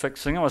started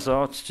fixing it. I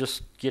thought, it's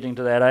just getting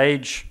to that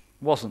age.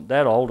 Wasn't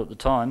that old at the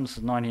time, this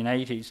is the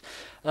 1980s.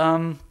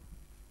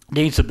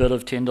 Needs a bit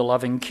of tender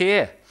loving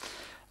care.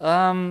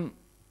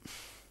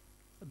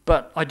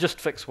 But I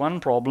just fixed one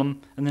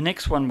problem, and the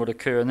next one would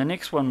occur, and the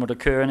next one would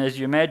occur, and as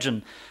you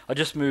imagine, I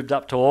just moved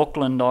up to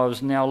Auckland. I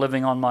was now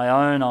living on my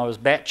own. I was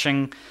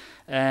batching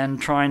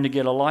and trying to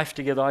get a life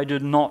together. I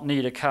did not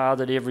need a car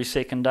that every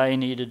second day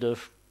needed a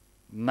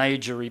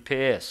major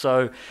repair,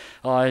 so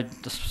I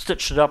just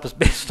stitched it up as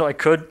best I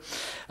could,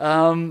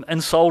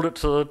 and sold it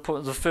to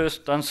the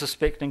first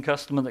unsuspecting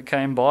customer that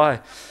came by.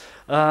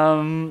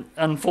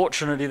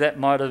 Unfortunately, that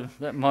might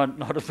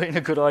not have been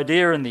a good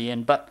idea in the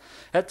end, but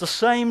at the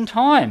same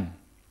time,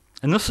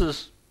 and this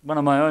is one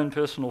of my own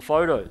personal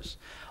photos,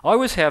 I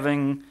was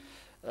having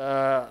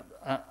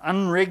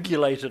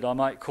unregulated, I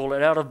might call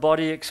it,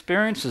 out-of-body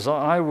experiences.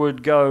 I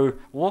would go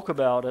walk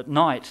about at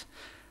night.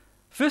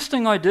 First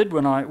thing I did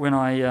when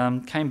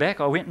I came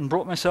back, I went and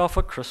brought myself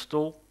a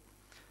crystal,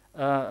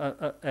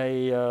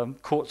 a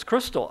quartz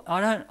crystal.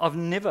 I'd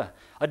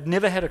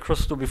never had a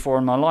crystal before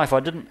in my life.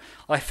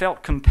 I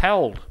felt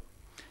compelled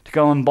to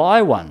go and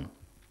buy one.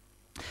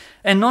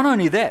 And not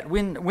only that,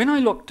 when I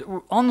looked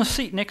on the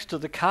seat next to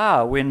the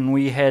car, when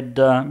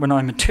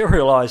I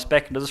materialized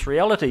back into this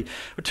reality,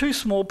 were two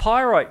small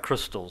pyrite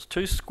crystals,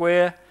 two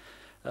square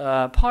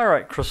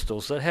pyrite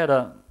crystals that had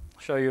I'll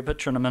show you a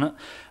picture in a minute.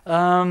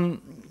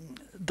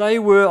 They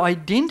were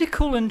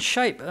identical in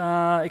shape,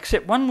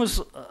 except one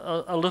was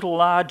a little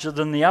larger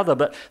than the other,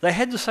 but they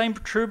had the same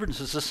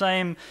protuberances, the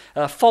same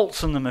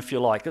faults in them, if you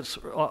like.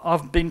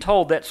 I've been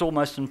told that's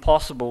almost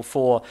impossible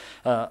for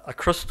a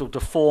crystal to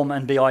form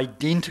and be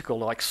identical,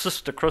 like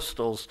sister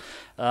crystals.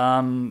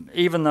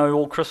 Even though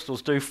all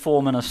crystals do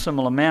form in a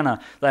similar manner,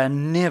 they are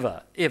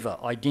never, ever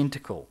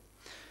identical.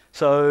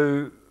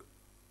 So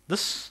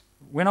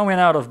when I went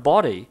out of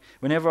body,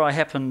 whenever I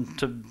happened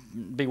to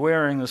be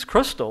wearing this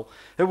crystal,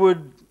 it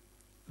would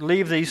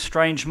leave these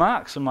strange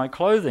marks in my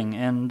clothing,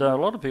 and a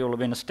lot of people have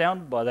been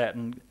astounded by that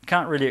and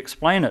can't really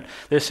explain it.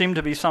 There seemed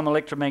to be some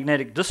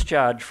electromagnetic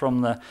discharge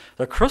from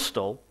the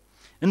crystal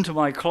into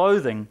my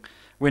clothing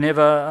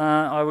whenever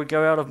I would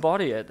go out of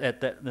body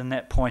in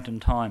that point in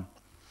time.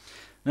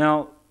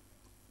 Now,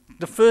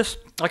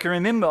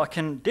 I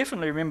can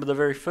definitely remember the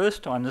very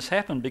first time this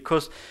happened,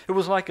 because it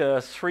was like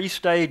a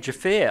three-stage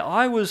affair.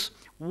 I was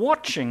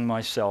watching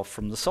myself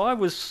from the side. I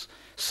was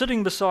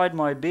sitting beside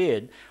my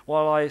bed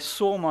while I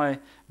saw my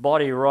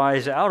body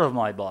rise out of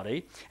my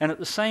body, and at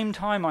the same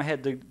time I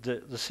had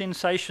the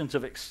sensations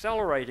of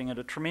accelerating at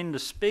a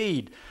tremendous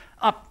speed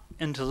up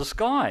into the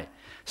sky.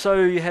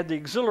 So you had the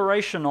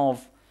exhilaration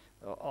of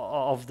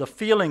the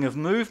feeling of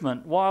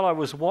movement while I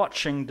was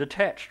watching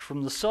detached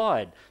from the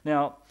side.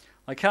 Now,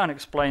 I can't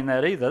explain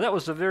that either. That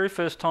was the very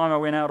first time I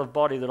went out of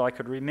body that I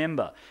could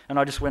remember. And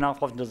I just went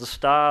up into the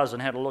stars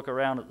and had a look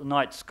around at the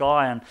night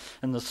sky,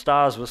 and the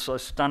stars were so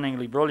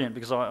stunningly brilliant,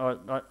 because it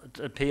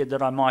appeared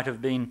that I might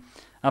have been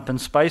up in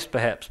space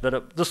perhaps.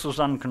 But this was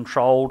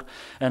uncontrolled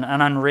and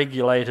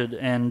unregulated,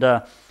 and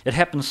it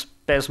happened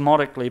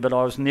spasmodically, but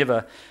I was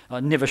never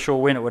sure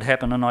when it would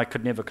happen, and I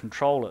could never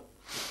control it.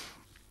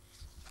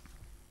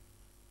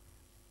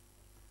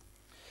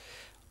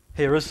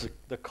 Here is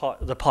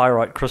the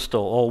pyrite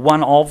crystal, or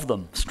one of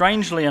them.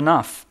 Strangely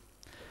enough,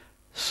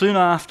 soon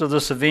after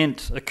this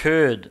event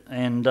occurred,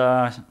 and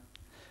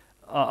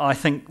I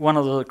think one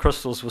of the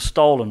crystals was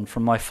stolen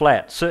from my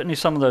flat. Certainly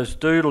some of those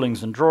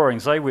doodlings and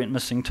drawings, they went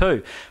missing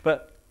too.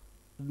 But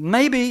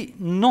maybe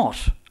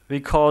not,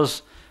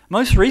 because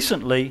most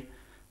recently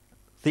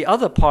the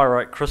other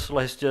pyrite crystal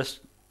has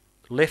just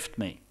left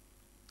me.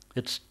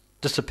 It's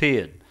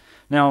disappeared.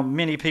 Now,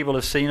 many people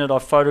have seen it.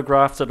 I've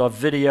photographed it, I've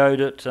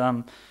videoed it.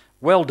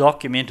 Well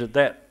documented,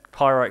 that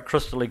pyrite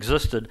crystal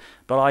existed,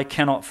 but I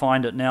cannot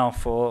find it now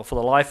for the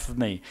life of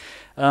me.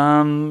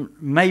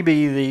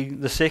 Maybe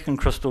the second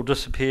crystal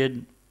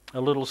disappeared a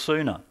little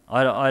sooner.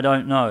 I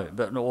don't know,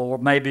 or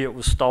maybe it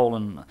was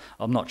stolen.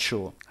 I'm not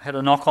sure. I had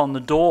a knock on the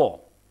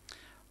door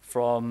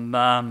from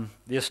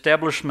the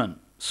establishment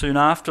soon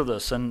after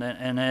this, and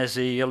as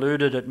he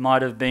alluded, it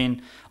might have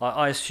been,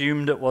 I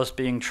assumed it was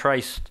being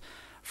traced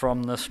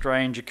from the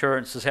strange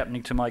occurrences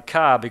happening to my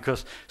car,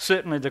 because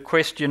certainly the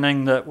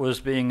questioning that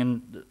was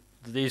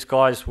these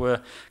guys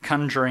were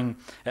conjuring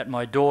at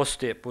my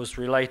doorstep was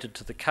related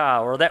to the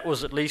car, or that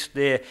was at least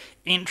their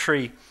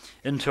entry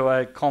into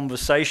a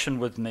conversation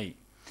with me.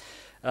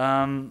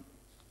 The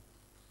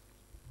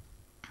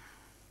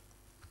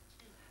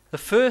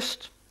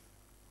first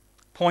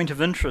point of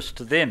interest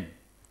to them,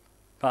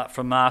 apart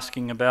from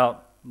asking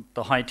about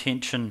the high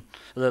tension,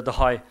 the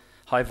high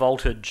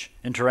voltage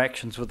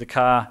interactions with the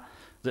car,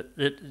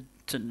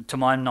 to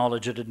my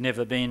knowledge, it had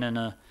never been in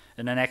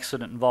an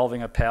accident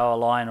involving a power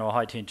line or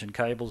high tension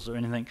cables or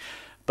anything.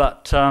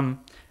 But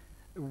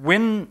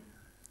when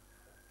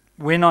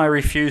I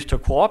refused to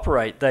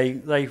cooperate,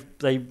 they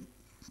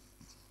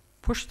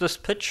pushed this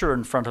picture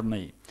in front of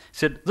me.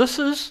 Said, "This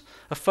is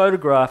a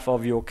photograph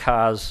of your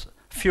car's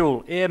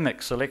fuel, air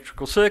mix,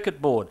 electrical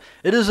circuit board.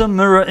 It is a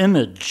mirror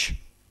image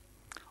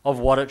of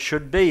what it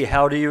should be.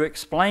 How do you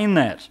explain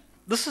that?"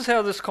 This is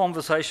how this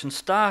conversation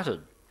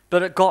started.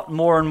 But it got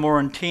more and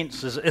more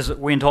intense as it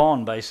went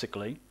on,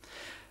 basically.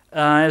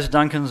 As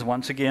Duncan's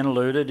once again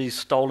alluded, he's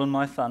stolen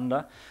my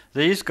thunder.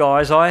 These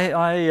guys,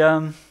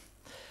 when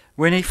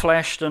he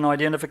flashed an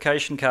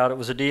identification card, it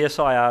was a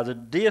DSIR. The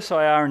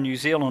DSIR in New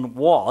Zealand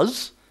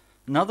was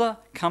another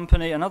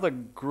company, another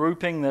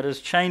grouping that has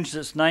changed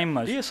its name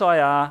most.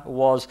 DSIR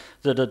was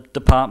the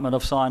Department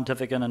of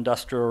Scientific and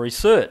Industrial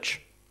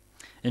Research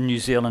in New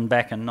Zealand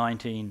back in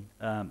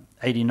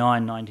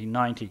 1989,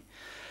 1990.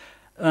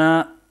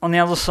 On the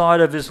other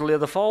side of his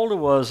leather folder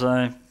was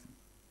a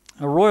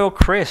royal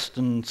crest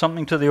and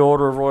something to the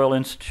order of Royal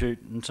Institute,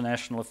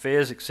 International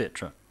Affairs,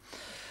 etc.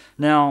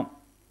 Now,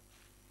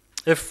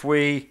 if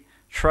we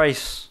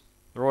trace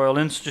the Royal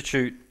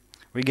Institute,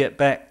 we get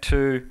back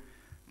to,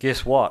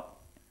 guess what?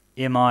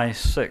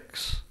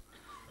 MI6,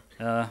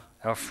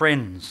 our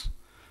friends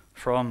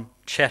from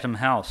Chatham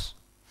House.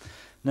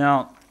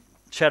 Now,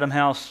 Chatham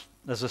House,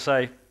 as I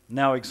say,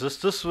 now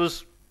exists. This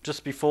was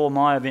just before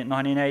my event,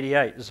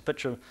 1988. There's a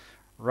picture of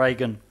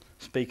Reagan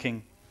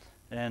speaking,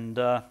 and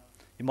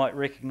you might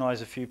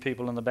recognise a few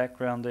people in the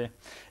background there.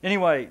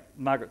 Anyway,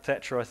 Margaret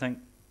Thatcher, I think.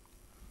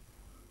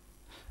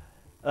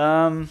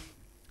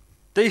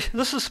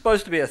 This is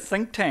supposed to be a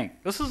think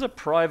tank. This is a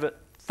private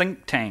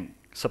think tank,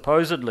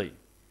 supposedly.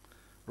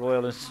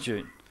 Royal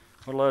Institute.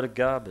 What a load of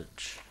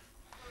garbage.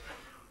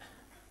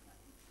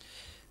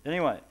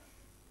 Anyway,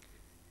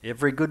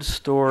 every good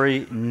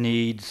story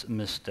needs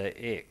Mr.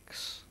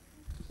 X.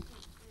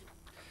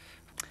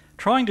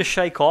 Trying to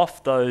shake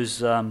off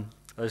those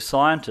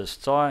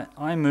scientists,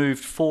 I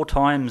moved 4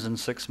 times in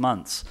 6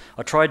 months.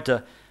 I tried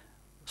to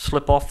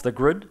slip off the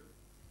grid.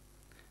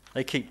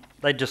 They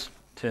just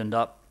turned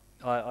up.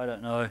 I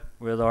don't know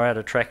whether I had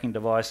a tracking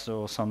device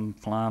or some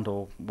plant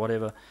or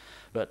whatever,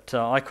 but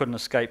I couldn't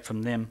escape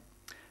from them.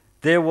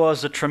 There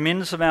was a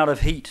tremendous amount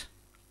of heat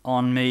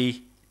on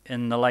me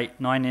in the late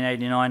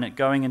 1989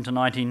 going into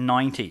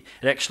 1990.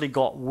 It actually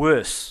got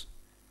worse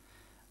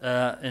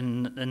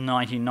in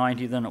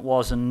 1990 than it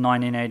was in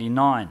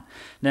 1989.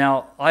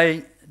 Now,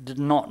 I did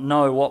not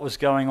know what was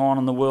going on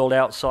in the world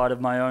outside of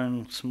my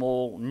own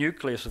small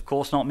nucleus. Of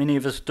course, not many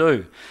of us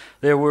do.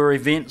 There were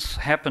events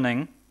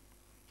happening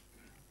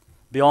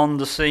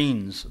beyond the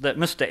scenes that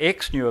Mr.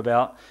 X knew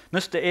about.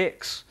 Mr.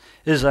 X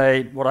is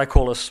what I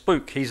call a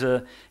spook. He's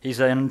an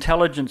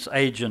intelligence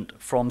agent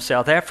from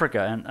South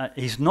Africa, and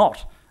he's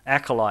not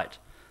Acolyte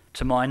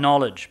to my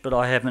knowledge, but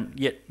I haven't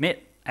yet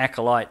met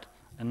Acolyte,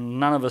 and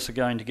none of us are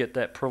going to get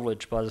that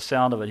privilege by the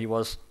sound of it. He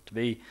was to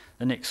be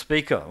the next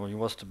speaker, or he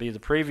was to be the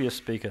previous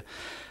speaker.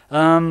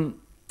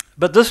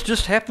 But this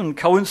just happened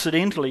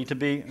coincidentally to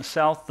be a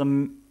South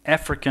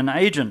African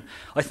agent.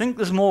 I think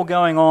there's more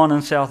going on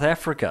in South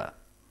Africa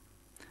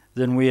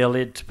than we are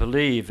led to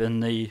believe in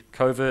the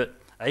covert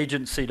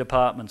agency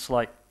departments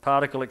like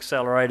particle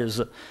accelerators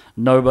that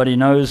nobody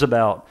knows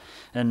about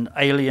and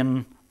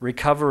alien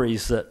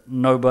recoveries that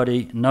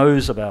nobody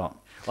knows about.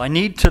 I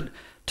need to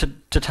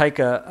take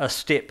a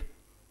step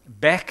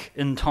back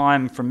in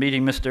time from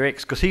meeting Mr.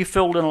 X, because he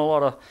filled in a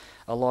lot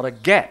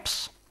of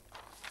gaps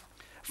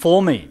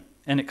for me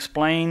and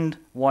explained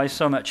why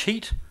so much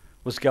heat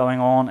was going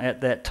on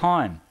at that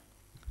time.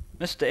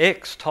 Mr.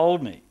 X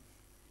told me,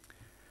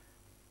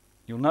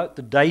 you'll note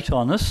the date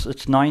on this,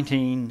 it's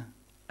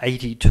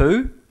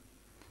 1982,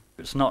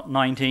 it's not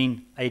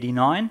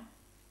 1989.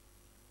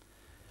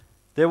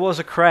 There was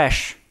a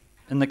crash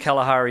in the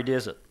Kalahari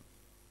Desert.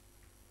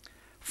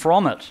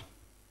 From it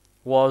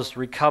was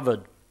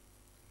recovered.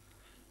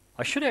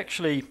 I should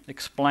actually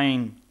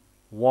explain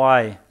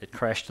why it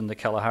crashed in the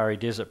Kalahari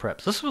Desert,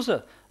 perhaps. This was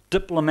a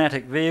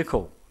diplomatic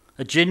vehicle,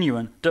 a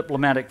genuine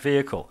diplomatic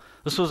vehicle.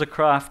 This was a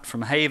craft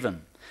from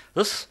Haven.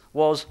 This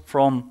was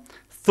from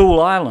Thule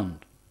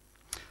Island.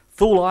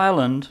 Thule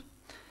Island,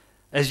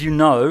 as you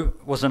know,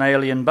 was an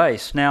alien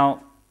base.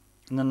 Now,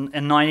 in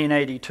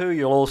 1982,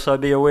 you'll also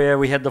be aware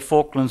we had the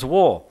Falklands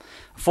War.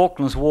 The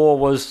Falklands War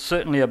was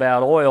certainly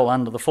about oil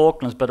under the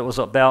Falklands, but it was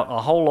about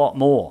a whole lot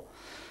more.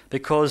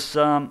 Because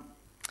in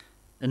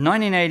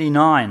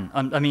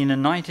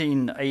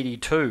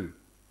 1982,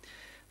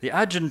 the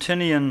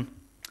Argentinian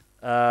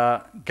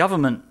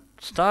government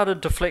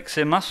started to flex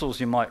their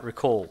muscles, you might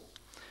recall.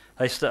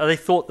 They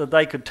thought that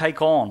they could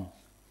take on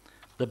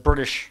the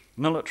British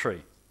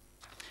military.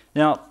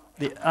 Now,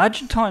 the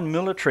Argentine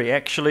military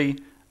actually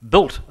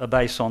built a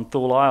base on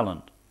Thule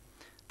Island.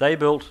 They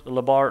built a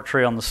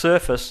laboratory on the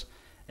surface,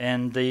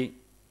 and the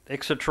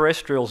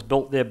extraterrestrials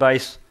built their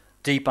base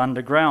deep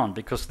underground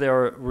because they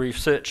were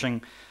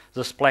researching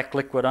this black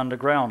liquid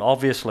underground,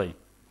 obviously.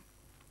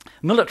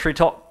 Military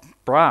top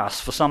brass,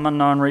 for some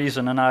unknown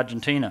reason in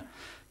Argentina,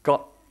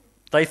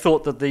 they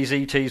thought that these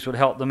ETs would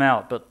help them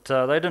out, but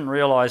they didn't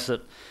realize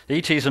that the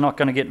ETs are not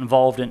going to get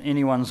involved in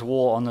anyone's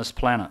war on this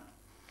planet.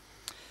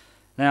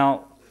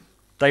 Now,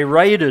 they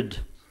raided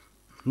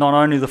not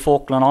only the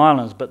Falkland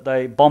Islands, but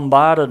they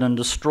bombarded and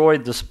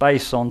destroyed this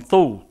base on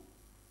Thule.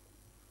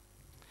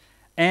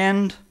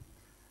 And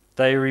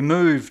they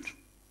removed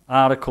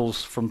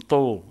articles from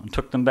Thule and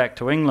took them back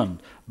to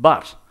England.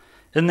 But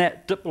in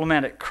that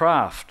diplomatic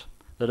craft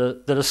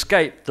that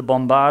escaped the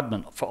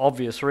bombardment for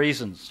obvious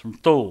reasons from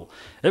Thule,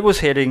 it was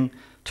heading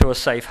to a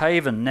safe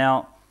haven.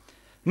 Now,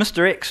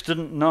 Mr. X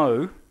didn't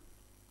know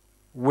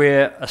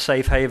where a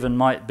safe haven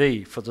might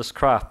be for this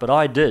craft, but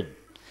I did.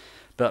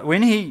 But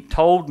when he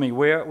told me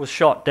where it was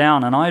shot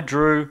down, and I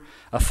drew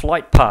a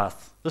flight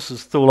path. This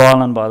is Thule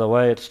Island, by the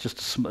way. It's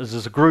just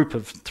there's a group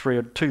of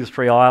 2 to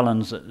 3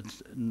 islands.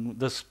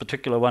 This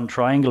particular one,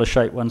 triangular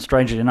shaped one,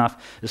 strangely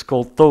enough, is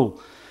called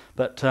Thule.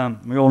 But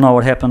we all know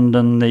what happened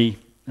in the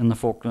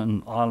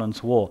Falkland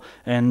Islands War,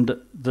 and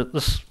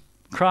this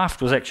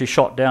craft was actually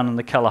shot down in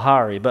the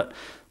Kalahari. But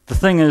the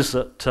thing is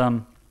that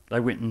they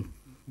went and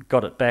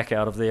got it back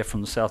out of there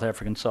from the South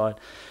African side.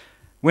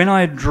 When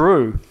I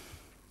drew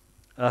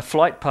a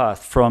flight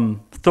path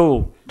from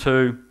Thule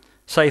to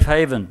Safe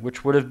Haven,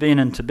 which would have been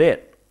in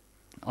Tibet,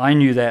 I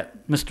knew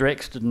that. Mr.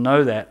 X didn't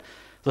know that.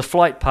 The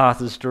flight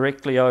path is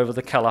directly over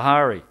the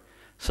Kalahari.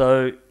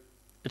 So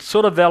it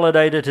sort of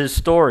validated his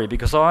story,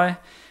 because I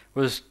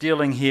was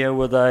dealing here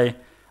with a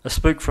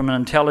spook from an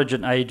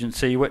intelligence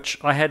agency, which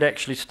I had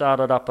actually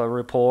started up a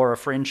rapport, a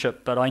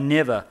friendship, but I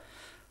never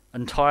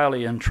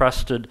entirely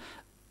entrusted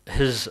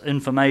his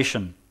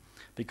information,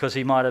 because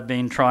he might have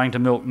been trying to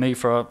milk me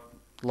for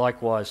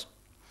likewise.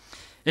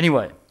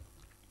 Anyway,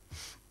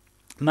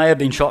 may have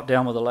been shot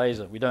down with a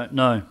laser, we don't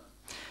know.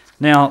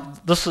 Now,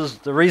 this is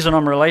the reason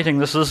I'm relating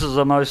this. This is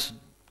the most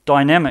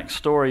dynamic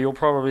story you'll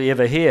probably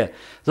ever hear.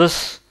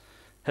 This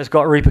has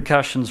got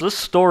repercussions. This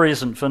story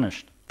isn't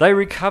finished. They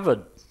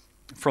recovered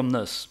from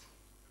this.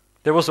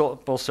 There was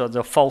also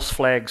the false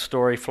flag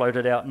story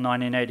floated out in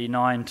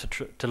 1989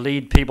 to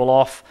lead people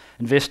off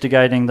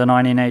investigating the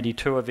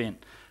 1982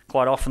 event.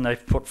 Quite often they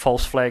put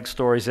false flag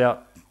stories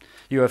out.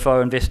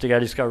 UFO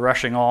investigators go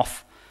rushing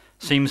off.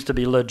 Seems to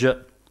be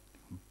legit,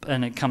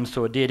 and it comes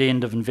to a dead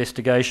end of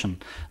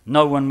investigation.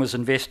 No one was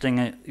investigating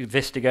a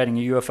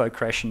UFO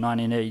crash in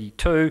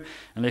 1982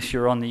 unless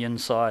you're on the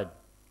inside.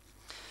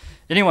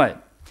 Anyway,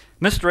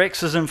 Mr.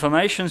 X's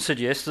information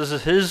suggests, this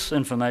is his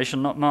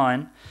information, not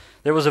mine,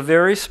 there was a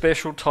very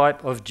special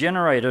type of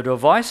generator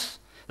device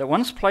that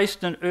once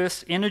placed in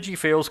Earth's energy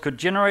fields could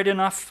generate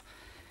enough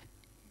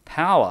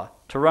power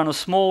to run a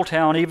small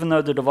town, even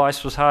though the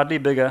device was hardly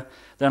bigger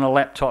than a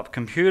laptop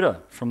computer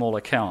from all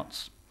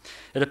accounts.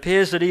 It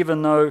appears that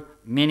even though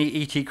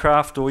many ET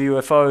craft or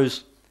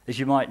UFOs, as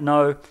you might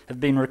know, have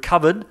been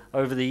recovered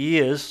over the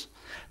years,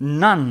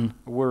 none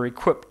were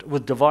equipped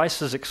with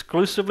devices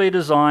exclusively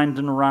designed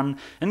and run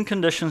in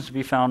conditions to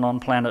be found on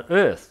planet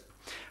Earth.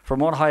 From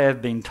what I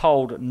have been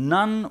told,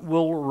 none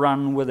will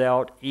run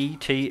without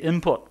ET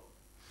input.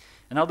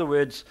 In other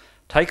words,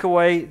 take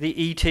away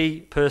the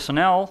ET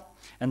personnel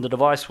and the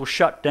device will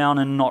shut down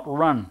and not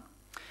run.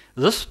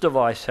 This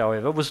device,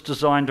 however, was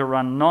designed to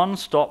run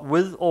non-stop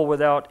with or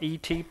without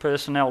ET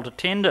personnel to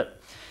tend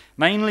it.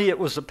 Mainly it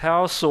was the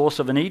power source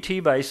of an ET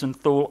base in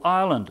Thule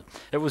Island.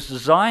 It was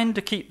designed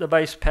to keep the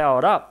base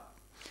powered up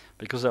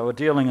because they were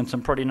dealing in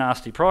some pretty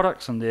nasty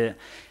products in there.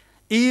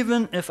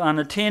 Even if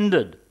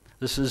unattended,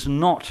 this is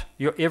not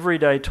your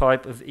everyday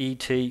type of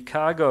ET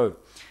cargo,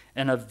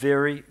 and a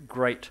very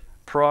great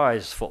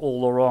prize for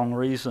all the wrong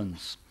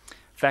reasons.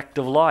 Fact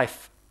of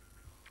life,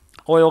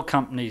 oil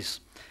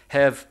companies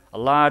have a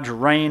large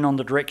rein on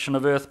the direction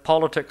of Earth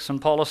politics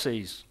and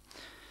policies.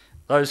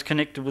 Those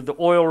connected with the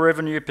oil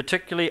revenue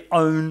particularly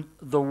own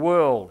the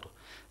world.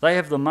 They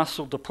have the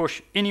muscle to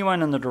push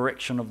anyone in the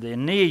direction of their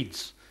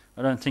needs.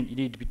 I don't think you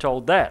need to be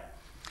told that.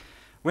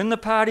 When the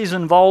parties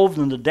involved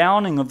in the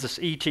downing of this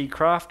ET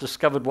craft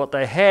discovered what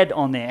they had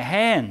on their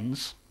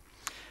hands,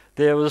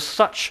 there was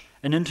such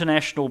an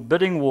international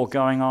bidding war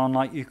going on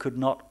like you could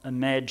not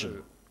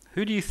imagine.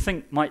 Who do you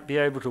think might be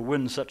able to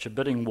win such a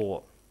bidding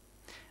war?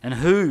 And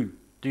who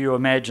do you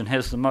imagine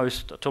has the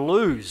most to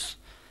lose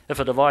if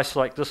a device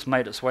like this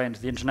made its way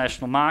into the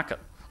international market?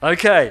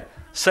 Okay,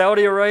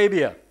 Saudi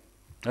Arabia.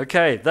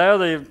 Okay, they are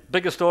the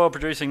biggest oil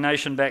producing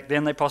nation back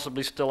then, they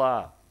possibly still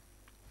are.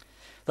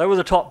 They were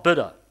the top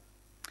bidder.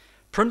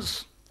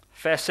 Prince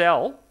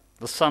Faisal,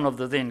 the son of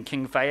the then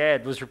King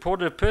Fayed, was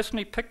reported to have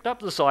personally picked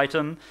up this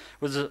item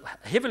with a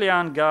heavily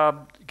armed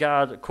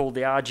guard called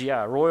the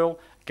RGR, Royal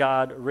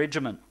Guard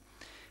Regiment.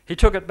 He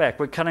took it back.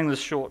 We're cutting this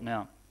short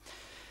now.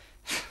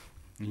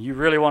 You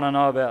really want to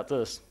know about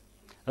this.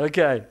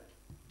 Okay.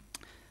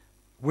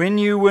 When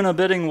you win a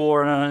bidding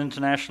war in an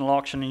international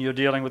auction and you're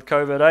dealing with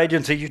covert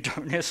agency, you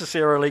don't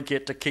necessarily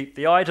get to keep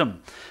the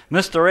item.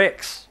 Mr.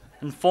 X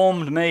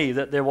informed me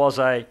that there was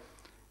a,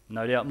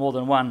 no doubt more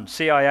than one,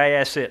 CIA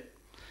asset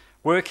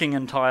working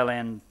in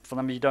Thailand. For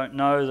them you don't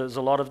know, there's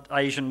a lot of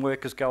Asian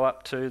workers go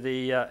up to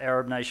the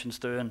Arab nations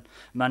to earn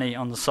money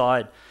on the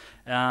side.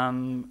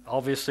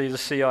 Obviously the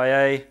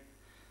CIA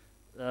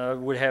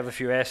would have a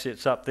few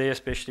assets up there,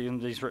 especially in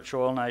these rich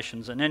oil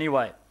nations. And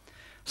anyway,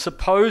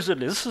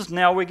 supposedly, this is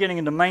now we're getting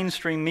into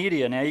mainstream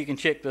media now, you can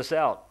check this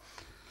out.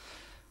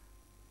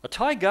 A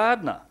Thai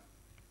gardener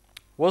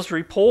was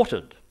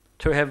reported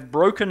to have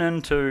broken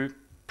into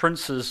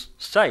Prince's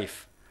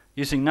safe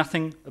using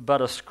nothing but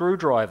a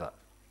screwdriver.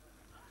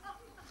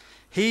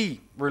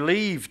 He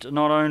relieved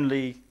not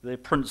only the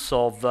Prince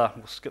of,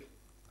 we'll skip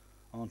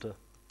on to,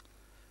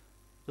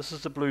 this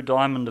is the Blue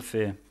Diamond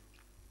affair.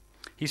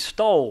 He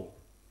stole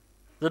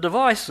the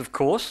device, of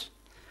course,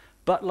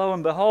 but lo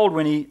and behold,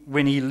 when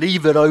he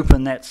levered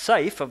open that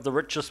safe of the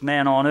richest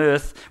man on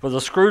earth with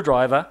a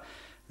screwdriver,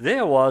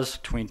 there was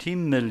 $20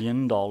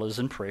 million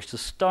in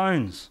precious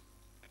stones,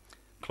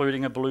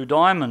 including a blue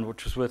diamond,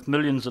 which was worth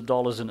millions of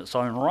dollars in its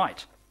own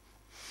right.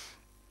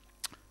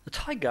 The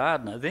Thai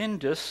gardener then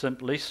just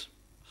simply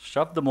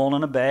shoved them all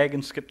in a bag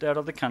and skipped out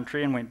of the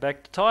country and went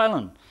back to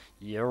Thailand.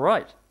 Yeah,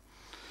 right.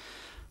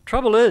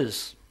 Trouble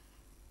is,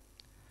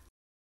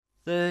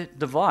 the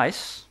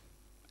device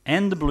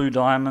and the blue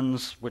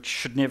diamonds, which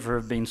should never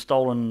have been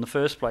stolen in the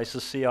first place, the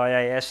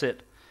CIA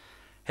asset,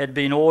 had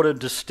been ordered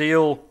to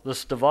steal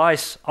this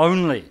device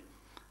only.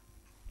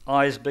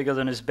 Eyes bigger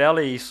than his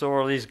belly, he saw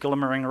all these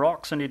glimmering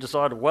rocks and he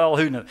decided, well,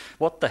 who knows,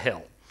 what the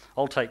hell,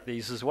 I'll take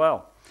these as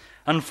well.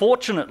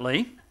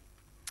 Unfortunately,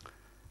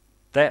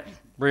 that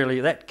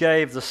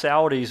gave the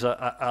Saudis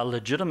a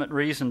legitimate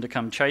reason to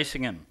come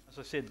chasing him. As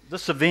I said,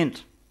 this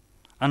event,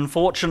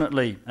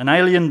 unfortunately, an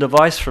alien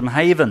device from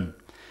Haven,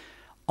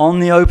 on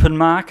the open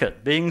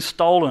market, being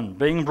stolen,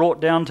 being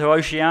brought down to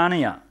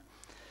Oceania,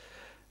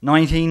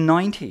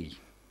 1990.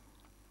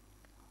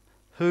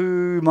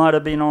 Who might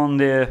have been on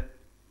their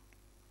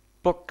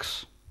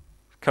books?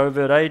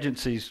 Covert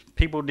agencies,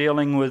 people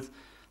dealing with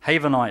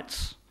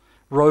Havenites,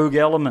 rogue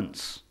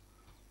elements,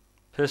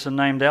 person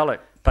named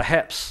Alec.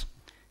 Perhaps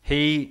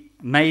he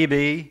may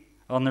be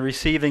on the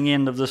receiving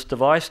end of this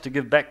device to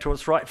give back to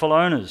its rightful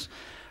owners.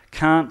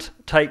 Can't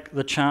take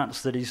the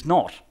chance that he's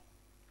not.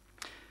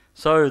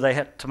 So they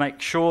had to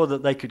make sure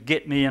that they could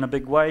get me in a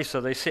big way,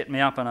 so they set me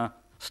up in a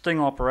sting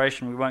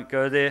operation. We won't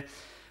go there.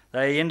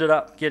 They ended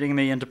up getting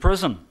me into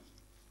prison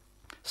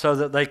so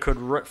that they could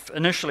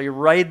initially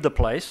raid the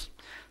place,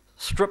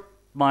 strip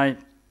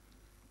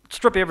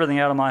everything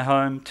out of my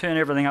home, turn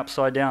everything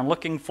upside down,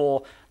 looking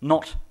for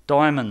not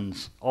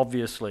diamonds,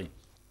 obviously.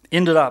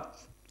 Ended up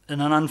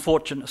in an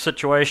unfortunate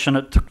situation.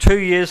 It took 2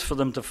 years for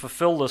them to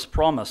fulfill this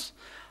promise.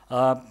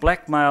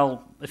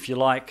 Blackmail, if you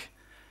like.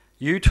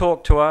 You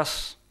talk to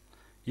us,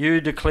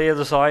 you declare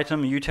this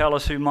item, you tell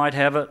us who might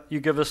have it, you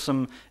give us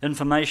some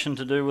information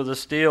to do with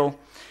this deal,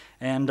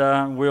 and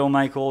we'll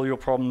make all your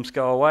problems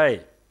go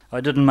away.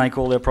 I didn't make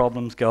all their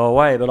problems go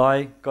away, but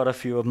I got a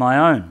few of my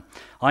own.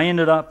 I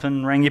ended up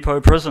in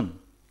Rangipo prison.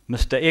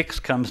 Mr. X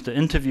comes to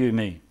interview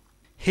me.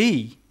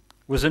 He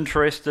was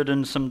interested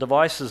in some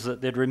devices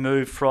that they'd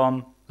removed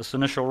from this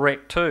initial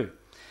wreck too.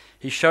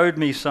 He showed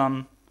me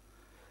some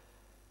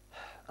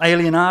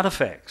alien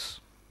artifacts,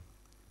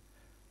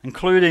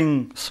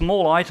 including a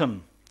small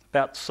item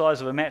about the size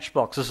of a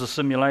matchbox as a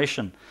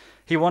simulation.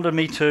 He wanted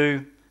me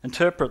to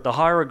interpret the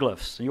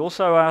hieroglyphs. He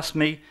also asked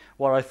me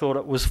what I thought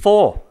it was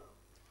for.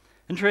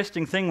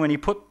 Interesting thing, when he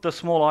put the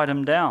small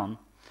item down,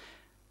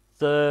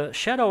 the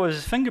shadow of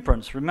his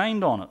fingerprints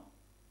remained on it.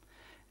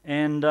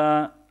 And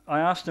I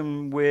asked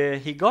him where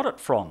he got it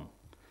from.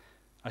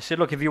 I said,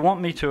 look, if you want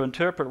me to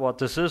interpret what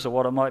this is or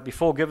what it might be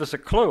for, give us a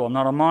clue. I'm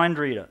not a mind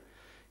reader.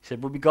 He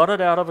said, well, we got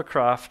it out of a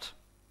craft,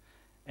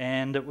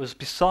 and it was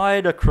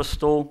beside a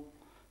crystal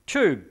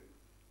tube.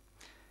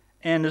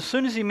 And as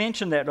soon as he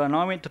mentioned that, and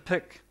I went to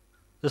pick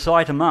this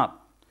item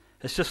up,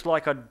 it's just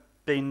like I'd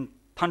been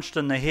punched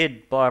in the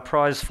head by a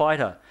prize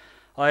fighter.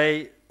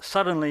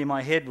 Suddenly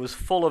my head was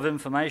full of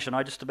information.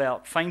 I just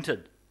about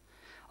fainted.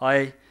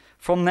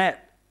 From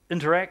that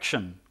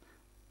interaction,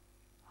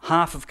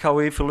 half of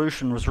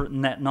Co-Evolution was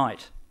written that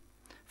night.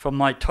 From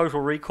my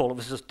total recall, it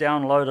was just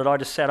downloaded. I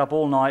just sat up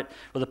all night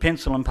with a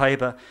pencil and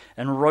paper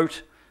and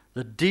wrote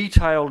the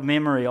detailed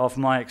memory of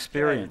my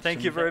experience.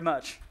 Thank you very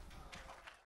much.